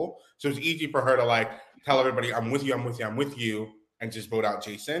the people. So it's easy for her to like tell everybody, I'm with you, and just vote out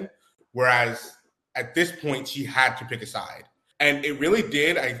Jason. Whereas at this point, she had to pick a side. And it really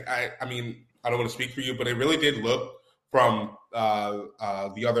did. I mean, I don't want to speak for you, but it really did look from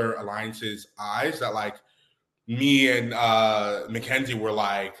the other alliance's eyes that like me and Mackenzie were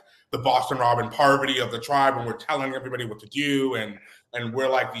like the Boston Robin Parvati of the tribe, and we're telling everybody what to do, and we're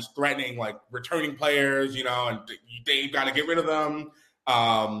like these threatening like returning players, you know, and they've got to get rid of them.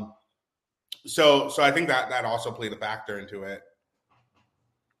 So I think that also played a factor into it.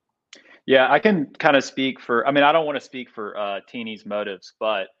 Yeah, I can kind of speak for, I mean, I don't want to speak for Teeny's motives,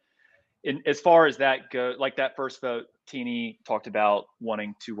 but as far as that goes, like that first vote, Teeny talked about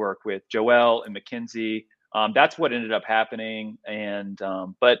wanting to work with Joelle and Mackenzie. That's what ended up happening. And,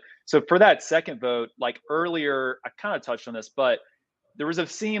 but so for that second vote, like earlier, I kind of touched on this, but there was a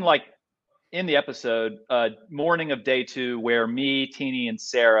scene like in the episode, morning of day 2, where me, Teeny, and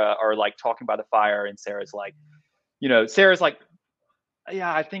Sarah are like talking by the fire, and Sarah's like,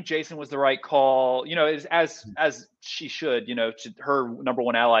 yeah, I think Jason was the right call. As she should. Her number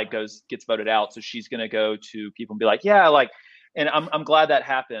one ally gets voted out, so she's going to go to people and be like, yeah, like, and I'm glad that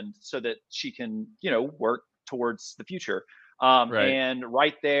happened so that she can work towards the future. Right. And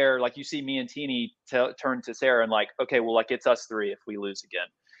right there, like, you see me and Teeny turn to Sarah and like, okay, well, like, it's us 3 if we lose again.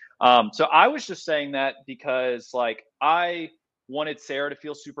 So I was just saying that because like I wanted Sarah to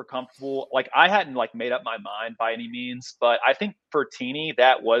feel super comfortable. Like, I hadn't like made up my mind by any means, but I think for Teeny,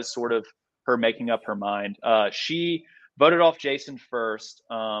 that was sort of her making up her mind. She voted off Jason first.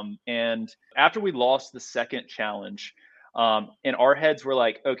 And after we lost the second challenge, in our heads, we're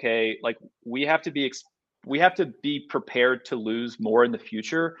like, okay, like we have to be prepared to lose more in the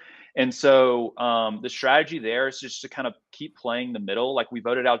future. And so the strategy there is just to kind of keep playing the middle. Like, we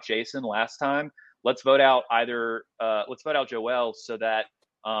voted out Jason last time. Let's vote out Joelle so that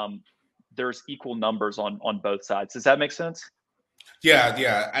there's equal numbers on both sides. Does that make sense?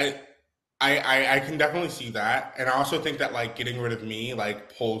 Yeah. I can definitely see that. And I also think that like getting rid of me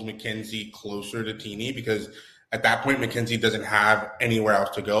like pulls Mackenzie closer to Teeny, because at that point Mackenzie doesn't have anywhere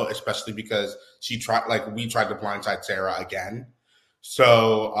else to go, especially because we tried to blindside Sarah again.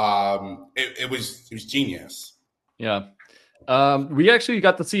 So it was genius. Yeah. We actually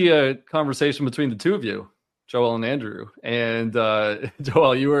got to see a conversation between the two of you, Joel and Andrew. And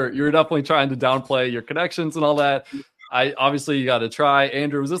Joel, you were definitely trying to downplay your connections and all that. You got to try.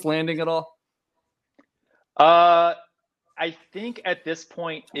 Andrew, was this landing at all? I think at this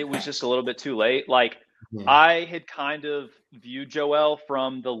point it was just a little bit too late. Like, I had kind of viewed Joel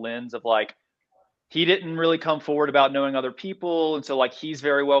from the lens of like, he didn't really come forward about knowing other people, and so like he's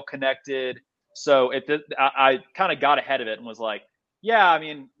very well connected. So I kind of got ahead of it and was like, yeah, I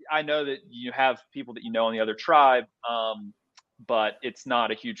mean, I know that you have people that you know on the other tribe, but it's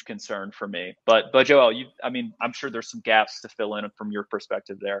not a huge concern for me. But Joel, I'm sure there's some gaps to fill in from your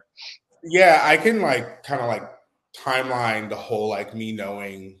perspective there. Yeah, I can like kind of like timeline the whole like me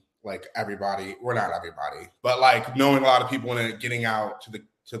knowing like everybody. We're not everybody, but like knowing a lot of people and getting out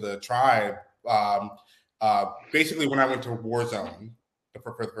to the tribe. Basically, when I went to Warzone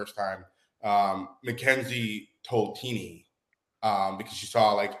for the first time, Mackenzie told Teeny because she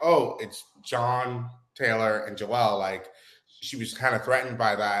saw like, oh, it's John, Taylor, and Joelle. Like, she was kind of threatened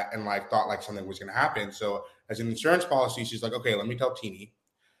by that and like thought like something was going to happen. So as an insurance policy, she's like, okay, let me tell Teeny.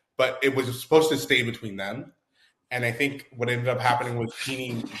 But it was supposed to stay between them. And I think what ended up happening was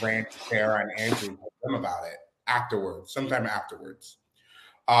Teeny ran to Sarah and Andrew and told them about it sometime afterwards.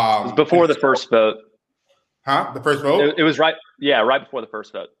 It was before the first vote. Huh? The first vote? It was right. Yeah, right before the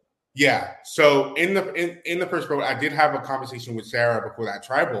first vote. Yeah. So in the first vote, I did have a conversation with Sarah before that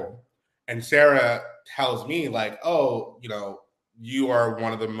tribal, and Sarah tells me like, "Oh, you are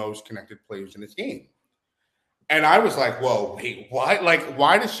one of the most connected players in this game." And I was like, "Whoa, wait, what? Like,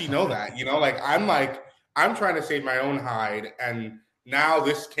 why does she know that? I'm trying to save my own hide, and now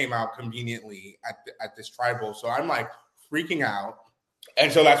this came out conveniently at this tribal, so I'm like freaking out."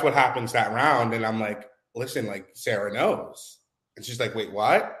 And so that's what happens that round, and I'm like, "Listen, like Sarah knows." And she's like, wait,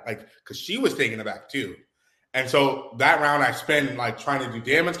 what? Like, because she was taken aback too. And so that round I spent like trying to do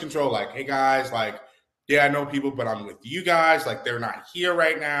damage control. Like, hey guys, like, yeah, I know people, but I'm with you guys. Like, they're not here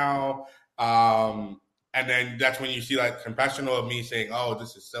right now. And then that's when you see like confessional of me saying, oh,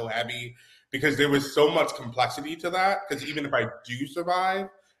 this is so heavy. Because there was so much complexity to that. Because even if I do survive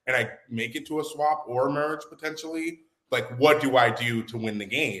and I make it to a swap or a merge potentially, like, what do I do to win the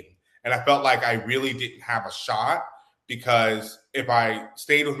game? And I felt like I really didn't have a shot. Because if I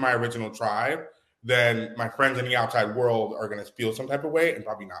stayed with my original tribe, then my friends in the outside world are going to feel some type of way and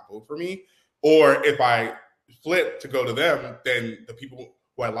probably not vote for me. Or if I flip to go to them, then the people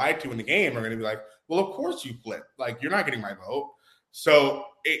who I lied to in the game are going to be like, well, of course you flipped. Like, you're not getting my vote. So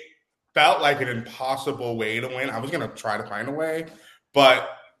it felt like an impossible way to win. I was going to try to find a way, but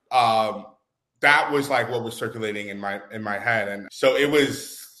that was like what was circulating in my head. And so it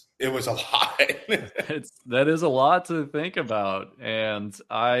was a lot. That is a lot to think about. And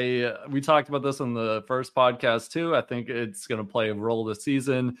we talked about this on the first podcast too. I think it's going to play a role this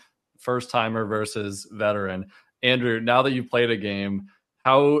season, first timer versus veteran. Andrew, now that you've played a game,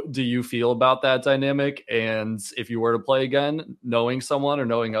 how do you feel about that dynamic? And if you were to play again, knowing someone or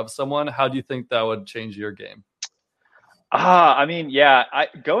knowing of someone, how do you think that would change your game?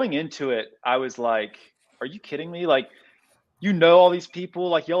 Going into it, I was like, are you kidding me? Like, all these people,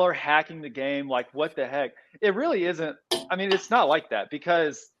 like, y'all are hacking the game. Like, what the heck? It really isn't. I mean, it's not like that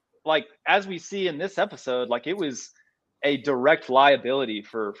because, like, as we see in this episode, like, it was a direct liability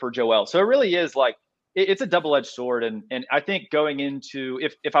for Joel. So it really is like it's a double-edged sword. And I think going into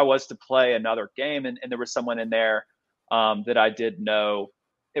if I was to play another game and there was someone in there that I did know,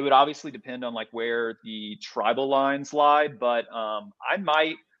 it would obviously depend on like where the tribal lines lie. But I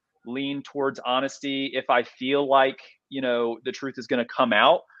might lean towards honesty if I feel like, the truth is going to come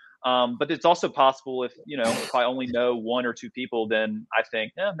out. But it's also possible if I only know one or two people, then I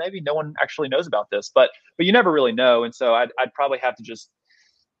think maybe no one actually knows about this. But you never really know, and so I'd probably have to just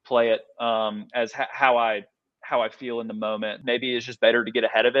play it as how I feel in the moment. Maybe it's just better to get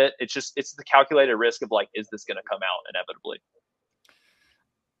ahead of it. It's the calculated risk of like, is this going to come out inevitably?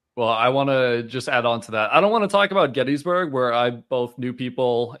 Well, I want to just add on to that. I don't want to talk about Gettysburg, where I both knew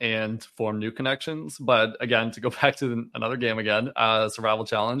people and formed new connections. But again, to go back to another game again, Survival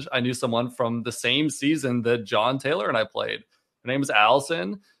Challenge, I knew someone from the same season that John Taylor and I played. Her name is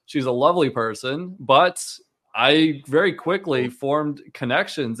Allison. She's a lovely person, but I very quickly formed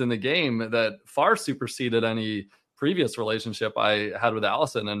connections in the game that far superseded any previous relationship I had with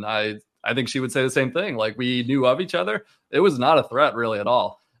Allison. And I think she would say the same thing. Like, we knew of each other. It was not a threat really at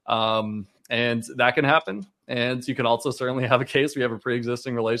all. And that can happen. And you can also certainly have a case where you have a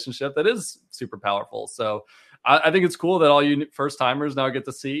pre-existing relationship that is super powerful. So I think it's cool that all you first timers now get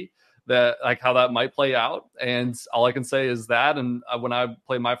to see that, like, how that might play out. And all I can say is that, and when I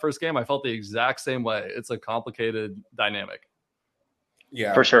played my first game, I felt the exact same way. It's a complicated dynamic.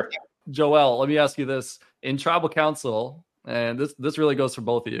 Yeah, for sure. Joel, let me ask you this. In Tribal Council, and this really goes for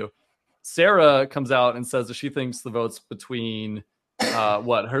both of you, Sarah comes out and says that she thinks the vote's between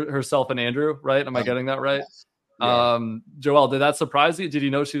herself and Andrew, right? Am I getting that right? Yeah. Joel, did that surprise you? Did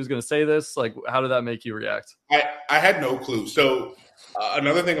you know she was going to say this? Like, how did that make you react? I had no clue. So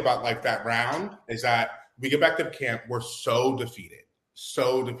another thing about like that round is that we get back to camp, we're so defeated.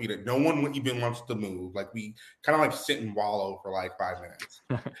 No one even wants to move. Like, we kind of like sit and wallow for like 5 minutes.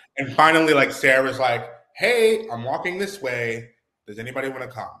 And finally, like, Sarah's like, hey, I'm walking this way. Does anybody want to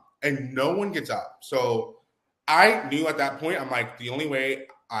come? And no one gets up. So I knew at that point, I'm like, the only way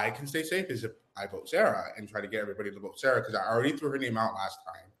I can stay safe is if I vote Sarah and try to get everybody to vote Sarah, because I already threw her name out last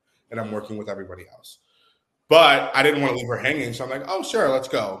time and I'm working with everybody else. But I didn't want to leave her hanging. So I'm like, oh, sure, let's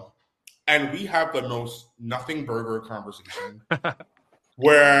go. And we have the most nothing burger conversation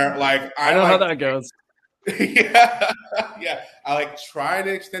where, like, I know how that goes. yeah. I like try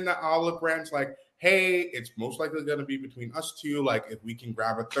to extend the olive branch, like, hey, it's most likely going to be between us two. Like, if we can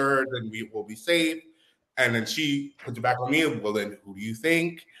grab a third, then we will be safe. And then she puts it back on me. Well, then who do you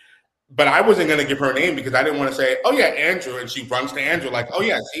think? But I wasn't going to give her a name because I didn't want to say, oh, yeah, Andrew. And she runs to Andrew like, oh,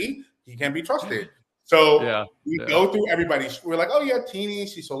 yeah, see, he can't be trusted. So we go through everybody. We're like, oh, yeah, Teeny,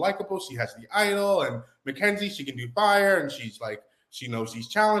 she's so likable. She has the idol. And Mackenzie, she can do fire. And she's like, she knows these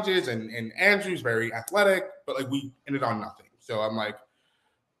challenges. And Andrew's very athletic. But, like, we ended on nothing. So I'm like,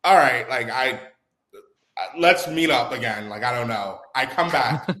 all right, like, let's meet up again. Like, I don't know. I come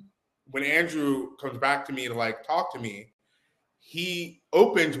back. When Andrew comes back to me to like talk to me, he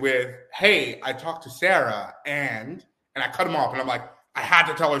opens with, hey, I talked to Sarah and I cut him off. And I'm like, I had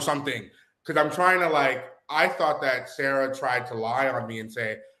to tell her something. Because I'm trying to, like, I thought that Sarah tried to lie on me and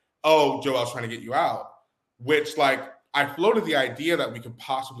say, oh, Joel's trying to get you out. Which, like, I floated the idea that we could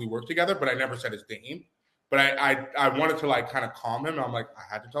possibly work together, but I never said his name. But I wanted to, like, kind of calm him. And I'm like,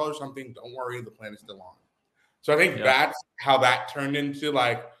 I had to tell her something. Don't worry, the plan is still on. So I think that's how that turned into,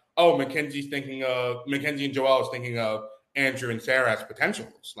 like, oh, Mackenzie and Joel is thinking of Andrew and Sarah as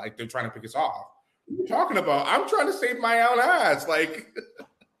potentials. Like, they're trying to pick us off. What are you talking about? I'm trying to save my own ass. Like,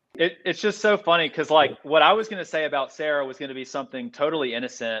 it's just so funny because, like, what I was going to say about Sarah was going to be something totally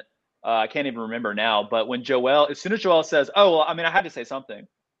innocent. I can't even remember now. But when as soon as Joel says, oh, well, I mean, I had to say something,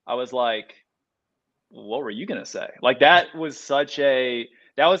 I was like, what were you going to say? Like, that was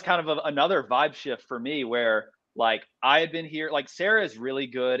kind of another vibe shift for me where, like, I had been here, like, Sarah is really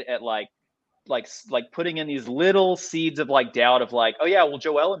good at like putting in these little seeds of like doubt of like, oh yeah, well,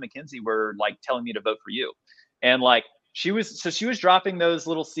 Joelle and Mackenzie were like telling me to vote for you. And like, she was dropping those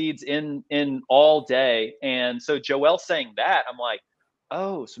little seeds in all day. And so Joelle saying that, I'm like,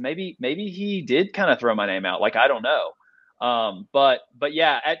 oh, so maybe he did kind of throw my name out. Like, I don't know. But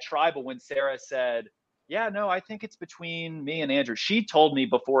yeah, at Tribal, when Sarah said, yeah, no, I think it's between me and Andrew, she told me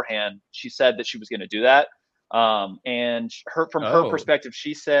beforehand, she said that she was going to do that. And from her perspective,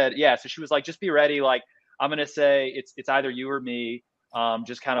 she said, yeah, so she was like, just be ready. Like, I'm going to say it's either you or me.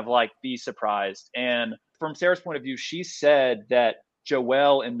 Just kind of like be surprised. And from Sarah's point of view, she said that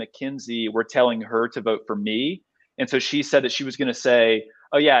Joelle and Mackenzie were telling her to vote for me. And so she said that she was going to say,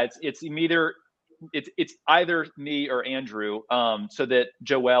 oh yeah, it's either me or Andrew. So that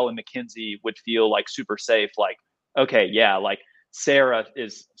Joelle and Mackenzie would feel like super safe, like okay, yeah, like Sarah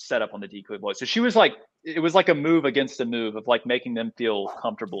is set up on the decoy vote. So she was like, it was like a move against a move of like making them feel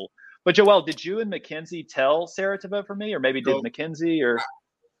comfortable. But Joelle, did you and Mackenzie tell Sarah to vote for me, or maybe did So, Mackenzie or?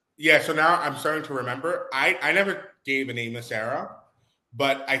 yeah, so now I'm starting to remember. I never gave a name to Sarah,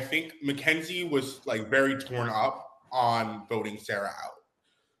 but I think Mackenzie was like very torn up on voting Sarah out.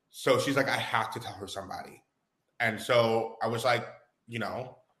 So she's like, I have to tell her somebody. And so I was like, you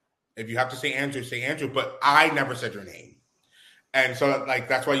know, if you have to say Andrew, say Andrew. But I never said your name. And so like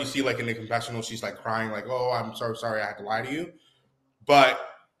that's why you see like in the confessional, she's like crying, like, oh, I'm so sorry I had to lie to you. But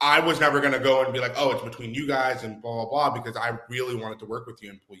I was never gonna go and be like, oh, it's between you guys and blah blah blah, because I really wanted to work with you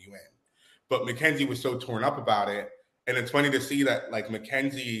and pull you in. But Mackenzie was so torn up about it. And it's funny to see that like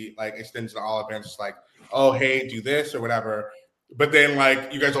Mackenzie like extends the olive branch, just like, oh hey, do this or whatever. But then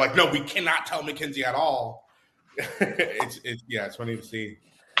like you guys are like, no, we cannot tell Mackenzie at all. It's funny to see.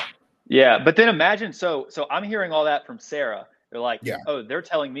 Yeah, but then imagine, so I'm hearing all that from Sarah. They're like, Yeah. oh, they're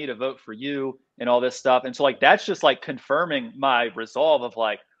telling me to vote for you and all this stuff. And so like that's just like confirming my resolve of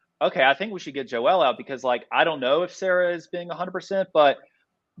like, okay, I think we should get Joelle out, because like I don't know if Sarah is being 100%, but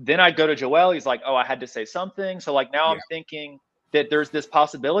then I go to Joelle, he's like, oh, I had to say something. So like now I'm thinking that there's this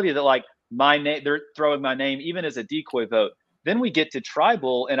possibility that like my name, they're throwing my name even as a decoy vote. Then we get to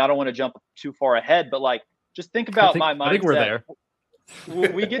tribal, and I don't want to jump too far ahead, but like just think about my mindset. I think we're there.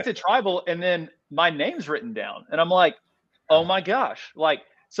 We get to tribal, and then my name's written down, and I'm like, oh my gosh. Like,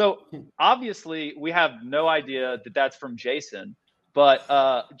 so obviously we have no idea that that's from Jason,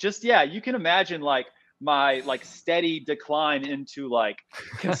 but just, yeah, you can imagine like my like steady decline into like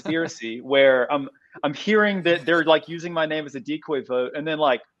conspiracy where I'm hearing that they're like using my name as a decoy vote, and then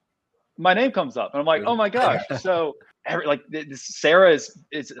like my name comes up and I'm like, oh my gosh. So Sarah is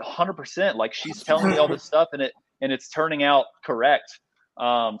 100%, like she's telling me all this stuff, and it's turning out correct.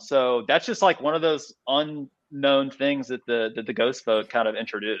 So that's just like one of those unknown things that the ghost vote kind of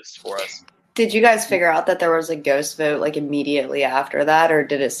introduced for us. Did you guys figure out that there was a ghost vote like immediately after that, or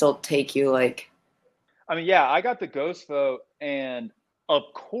did it still take you like? I mean, yeah, I got the ghost vote, and of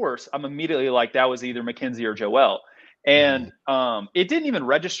course I'm immediately like, that was either Mackenzie or Joelle. And it didn't even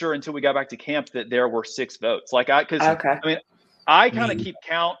register until we got back to camp that there were 6 votes. Like I kind of keep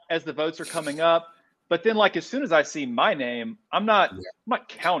count as the votes are coming up, but then like as soon as I see my name, I'm not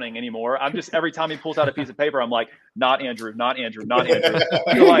counting anymore. I'm just, every time he pulls out a piece of paper, I'm like, not Andrew, not Andrew, not Andrew.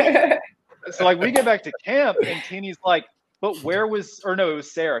 So like we get back to camp, and Teeny's like, but where was, or no, it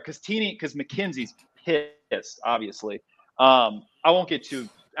was Sarah, because Mackenzie's pissed, obviously. I won't get too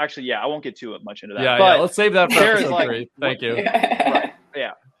much into that. Yeah, let's save that for episode 3. Thank you. Right,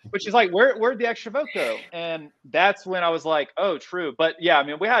 yeah. But she's like, where'd the extra vote go? And that's when I was like, oh, true. But yeah, I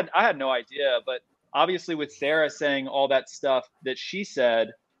mean, I had no idea. But obviously with Sarah saying all that stuff that she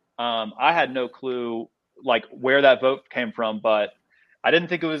said, I had no clue like where that vote came from. But I didn't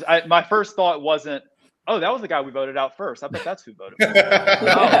think it was, my first thought wasn't, oh, that was the guy we voted out first. I bet that's who voted. No,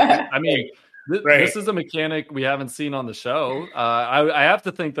 I mean, this is a mechanic we haven't seen on the show. I have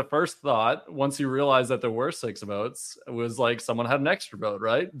to think the first thought, once you realize that there were 6 votes, was like someone had an extra vote,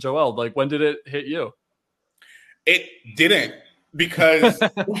 right? Joelle, like when did it hit you? It didn't, because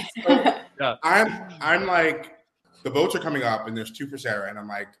I'm like, the votes are coming up and there's 2 for Sarah, and I'm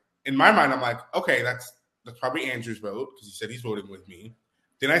like, in my mind, I'm like, okay, that's probably Andrew's vote because he said he's voting with me.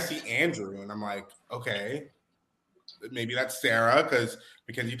 Then I see Andrew and I'm like, okay, maybe that's Sarah, because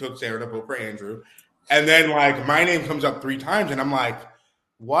Mackenzie told Sarah to vote for Andrew. And then like my name comes up 3 times and I'm like,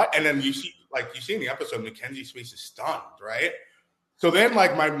 what? And then you see in the episode, Mackenzie's face is stunned, right? So then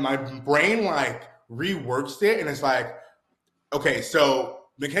like my brain like reworks it, and it's like, okay, so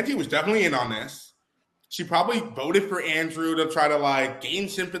Mackenzie was definitely in on this. She probably voted for Andrew to try to like gain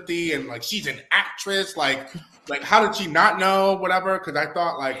sympathy, and like she's an actress, like how did she not know, whatever? Because I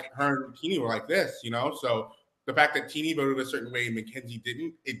thought like her and Teeny were like this, you know? So the fact that Teeny voted a certain way and Mackenzie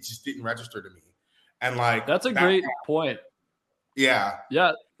didn't, it just didn't register to me. And like that's a great point. Yeah.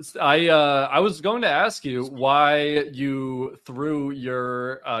 Yeah. I was going to ask you why you threw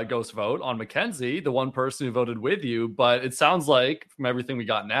your ghost vote on Mackenzie, the one person who voted with you, but it sounds like from everything we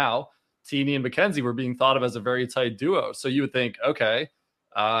got now, Teeny and Mackenzie were being thought of as a very tight duo. So you would think, okay,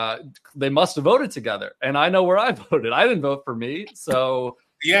 they must have voted together. And I know where I voted. I didn't vote for me. So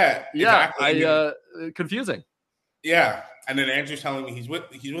yeah, exactly. Confusing. Yeah. And then Andrew's telling me he's with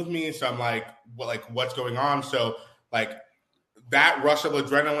me. So I'm like, what's going on? So like that rush of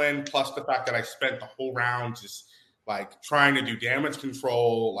adrenaline, plus the fact that I spent the whole round just like trying to do damage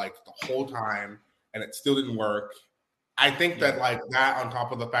control like the whole time, and it still didn't work. I think that like that, on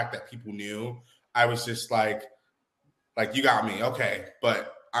top of the fact that people knew, I was just like you got me, okay,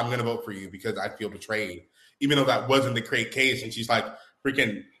 but I'm gonna vote for you because I feel betrayed. even though that wasn't the great case, and she's like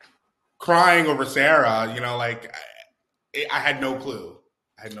freaking crying over Sarah, you know, like I had no clue.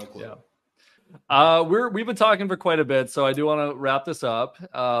 Yeah. We've been talking for quite a bit, so I do want to wrap this up.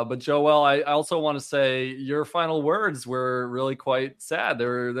 But Joelle, I also want to say your final words were really quite sad. They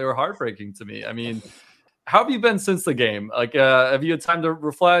were heartbreaking to me. I mean, how have you been since the game? Like, have you had time to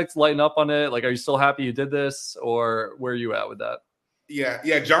reflect, lighten up on it? Like, are you still happy you did this, or where are you at with that?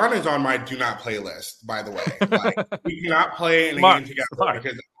 Yeah. John is on my do not play list, by the way. Like, we cannot play in a game together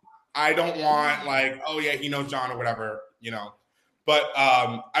because I don't want like, oh yeah, he knows John or whatever, you know. But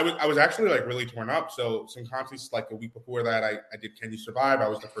I was actually like really torn up. So some contests like a week before that, I did Can You Survive? I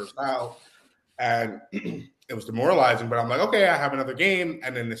was the first out, and it was demoralizing. But I'm like, okay, I have another game,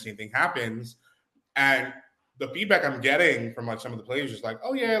 and then the same thing happens, and the feedback I'm getting from like some of the players is like,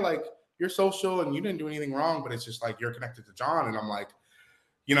 oh yeah, like you're social and you didn't do anything wrong, but it's just like you're connected to John, and I'm like,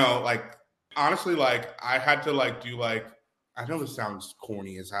 you know, like honestly, like I had to like do like, I know this sounds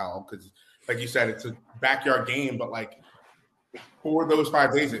corny as hell because like you said, it's a backyard game, but like for those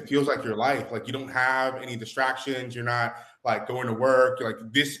 5 days, it feels like your life. Like you don't have any distractions. You're not like going to work. You're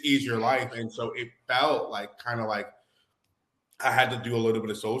like, this is your life. And so it felt like kind of like I had to do a little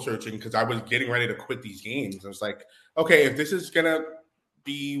bit of soul searching because I was getting ready to quit these games. I was like, okay, if this is going to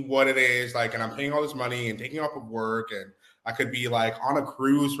be what it is, like, and I'm paying all this money and taking off of work and I could be like on a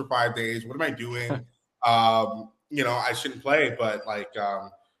cruise for 5 days. What am I doing? You know, I shouldn't play, but like,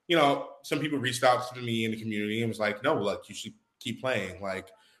 you know, some people reached out to me in the community and was like, no, like you should keep playing. Like,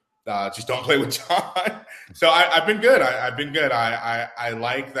 just don't play with John. So I've been good. I've been good. I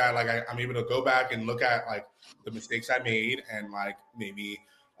like that. Like I'm able to go back and look at like the mistakes I made and like maybe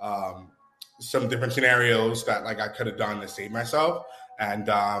some different scenarios that like I could have done to save myself. And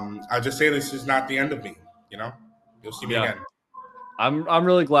I'll just say this is not the end of me. You know, you'll see me again. I'm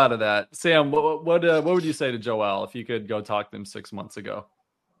really glad of that. Sam, what would you say to Joelle if you could go talk to him 6 months ago?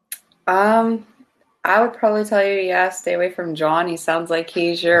 I would probably tell you, yeah, stay away from John. He sounds like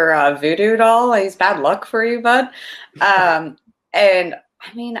he's your voodoo doll. He's bad luck for you, bud. And I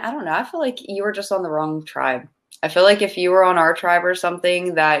mean, I don't know. I feel like you were just on the wrong tribe. I feel like if you were on our tribe or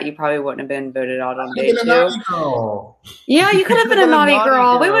something, that you probably wouldn't have been voted out on day 2. Yeah, you could have been a naughty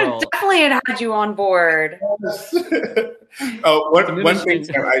girl. We would have definitely had you on board. One thing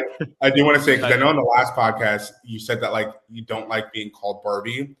I do want to say, because I know in the last podcast you said that like you don't like being called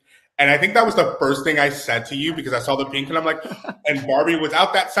Barbie. And I think that was the first thing I said to you because I saw the pink and I'm like, and Barbie was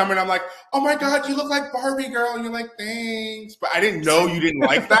out that summer and I'm like, oh my God, you look like Barbie girl. And you're like, thanks. But I didn't know you didn't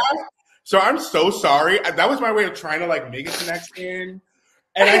like that. So I'm so sorry. That was my way of trying to like make a connection.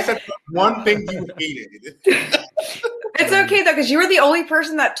 And I said one thing you hated. It's okay though, because you were the only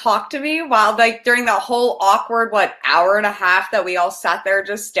person that talked to me while like during that whole awkward, hour and a half that we all sat there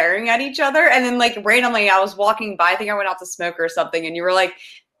just staring at each other. And then like randomly I was walking by, I think I went out to smoke or something. And you were like,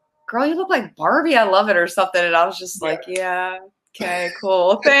 girl, you look like Barbie. I love it or something. And I was just like, yeah, okay,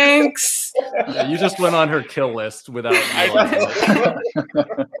 cool. Thanks. Yeah, you just went on her kill list without realizing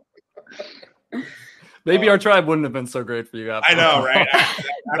it. Maybe our tribe wouldn't have been so great for you. I know, right?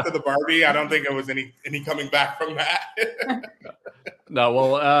 After the Barbie, I don't think it was any coming back from that. No,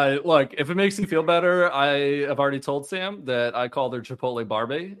 well, look, if it makes you feel better, I have already told Sam that I called her Chipotle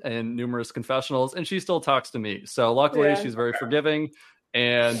Barbie in numerous confessionals, and she still talks to me. So luckily, she's very forgiving,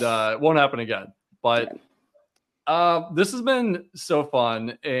 and it won't happen again. But this has been so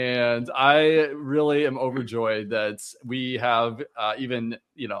fun, and I really am overjoyed that we have even,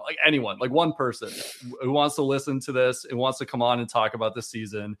 like anyone, like one person who wants to listen to this and wants to come on and talk about this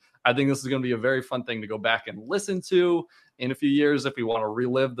season. I think this is going to be a very fun thing to go back and listen to in a few years if we want to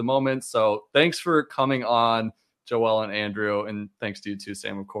relive the moment. So thanks for coming on, Joelle and Andrew, and thanks to you too,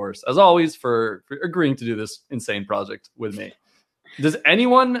 Sam, of course, as always, for agreeing to do this insane project with me. Does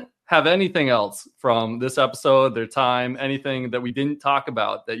anyone have anything else from this episode, their time, anything that we didn't talk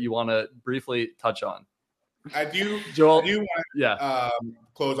about that you want to briefly touch on? I do. Joel, I do want to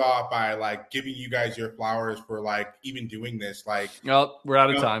close off by like giving you guys your flowers for like even doing this. Like, no, we're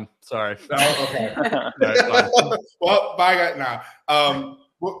out of time. Sorry. Oh, okay. Right, well, bye, guys. Now,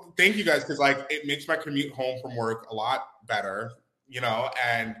 well, thank you guys because like it makes my commute home from work a lot better,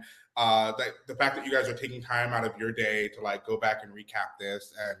 and the fact that you guys are taking time out of your day to like go back and recap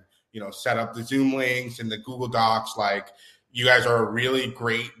this and set up the Zoom links and the Google Docs. Like, you guys are a really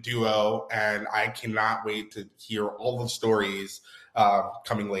great duo, and I cannot wait to hear all the stories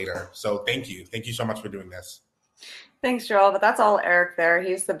coming later. So thank you so much for doing this. Thanks, Joel. But that's all Eric there.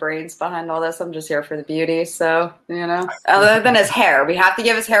 He's the brains behind all this. I'm just here for the beauty. So, other than his hair, we have to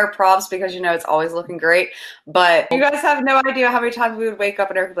give his hair props because, it's always looking great. But you guys have no idea how many times we would wake up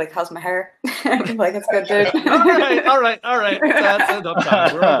and Eric would be like, how's my hair? Like, it's good, dude. All right. That's enough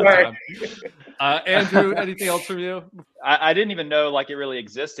time. We're over time. Andrew, anything else from you? I didn't even know like it really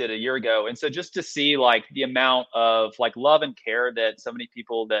existed a year ago. And so just to see like the amount of like love and care that so many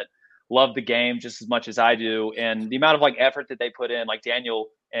people that love the game just as much as I do, and the amount of like effort that they put in, like Daniel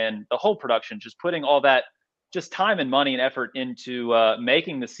and the whole production, just putting all that just time and money and effort into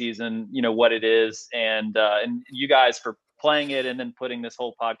making the season, what it is, and you guys for playing it and then putting this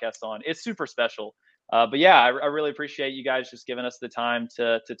whole podcast on. It's super special. But yeah, I really appreciate you guys just giving us the time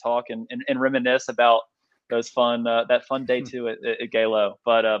to talk and reminisce about those that fun day two at Galo.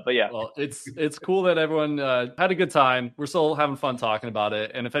 But yeah. Well, it's cool that everyone had a good time. We're still having fun talking about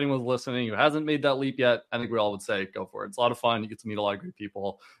it. And if anyone's listening who hasn't made that leap yet, I think we all would say go for it. It's a lot of fun. You get to meet a lot of great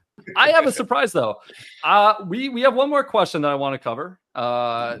people. I have a surprise though. We have one more question that I want to cover.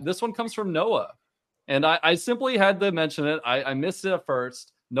 This one comes from Noah. And I simply had to mention it. I missed it at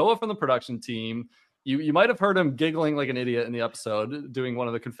first. Noah from the production team. You might have heard him giggling like an idiot in the episode doing one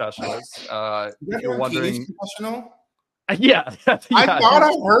of the confessionals. If you're wondering, confessional? Yeah. I thought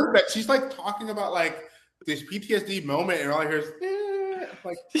I heard that she's like talking about like this PTSD moment, and all I hear is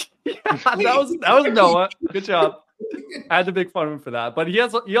like, that was Noah. Good job. I had to make fun of him for that, but he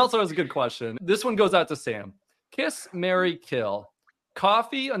also has a good question. This one goes out to Sam. Kiss, marry, kill.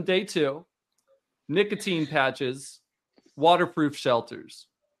 Coffee on day 2. Nicotine patches. Waterproof shelters.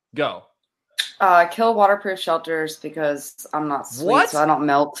 Go. Kill waterproof shelters because I'm not sweet, so I don't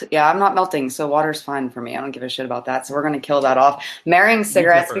melt. Yeah, I'm not melting, so water's fine for me. I don't give a shit about that. So we're going to kill that off. Marrying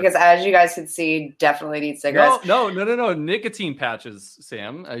cigarettes because, as you guys could see, definitely need cigarettes. No. Nicotine patches,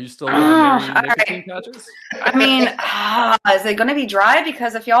 Sam. Are you still marrying nicotine patches? I mean, is it going to be dry?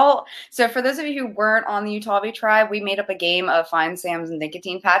 Because so for those of you who weren't on the Utabi tribe, we made up a game of find Sam's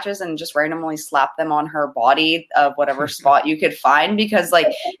nicotine patches and just randomly slap them on her body of whatever spot you could find, because like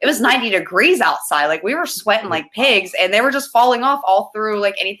it was 90 degrees outside. Like we were sweating like pigs and they were just falling off all through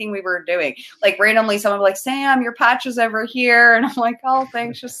like anything we were doing. Like randomly someone would be like, Sam, your patch is over here. And I'm like, oh,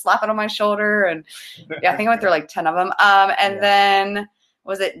 thanks. Just slap it on my shoulder. And yeah, I think I went through like 10 of them. Then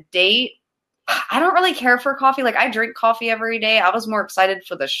was it date? I don't really care for coffee. Like I drink coffee every day. I was more excited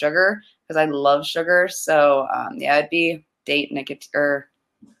for the sugar because I love sugar. So it'd be date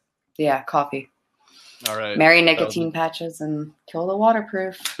coffee. All right. Marry nicotine patches and kill the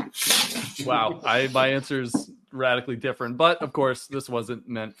waterproof. Wow. My answer is radically different, but of course this wasn't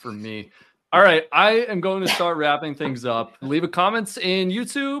meant for me. All right. I am going to start wrapping things up. Leave a comments in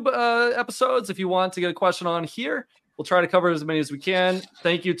YouTube episodes if you want to get a question on here. We'll try to cover as many as we can.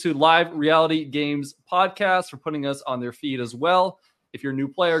 Thank you to Live Reality Games Podcast for putting us on their feed as well. If you're a new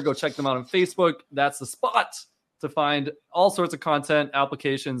player, go check them out on Facebook. That's the spot to find all sorts of content,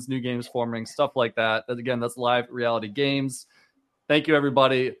 applications, new games forming, stuff like that. Again, that's Live Reality Games. Thank you,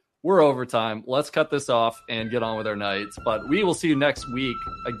 everybody. We're overtime. Let's cut this off and get on with our nights. But we will see you next week,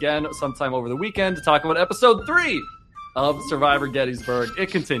 again, sometime over the weekend, to talk about episode 3 of Survivor Gettysburg.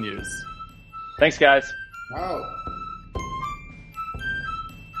 It continues. Thanks, guys. Wow.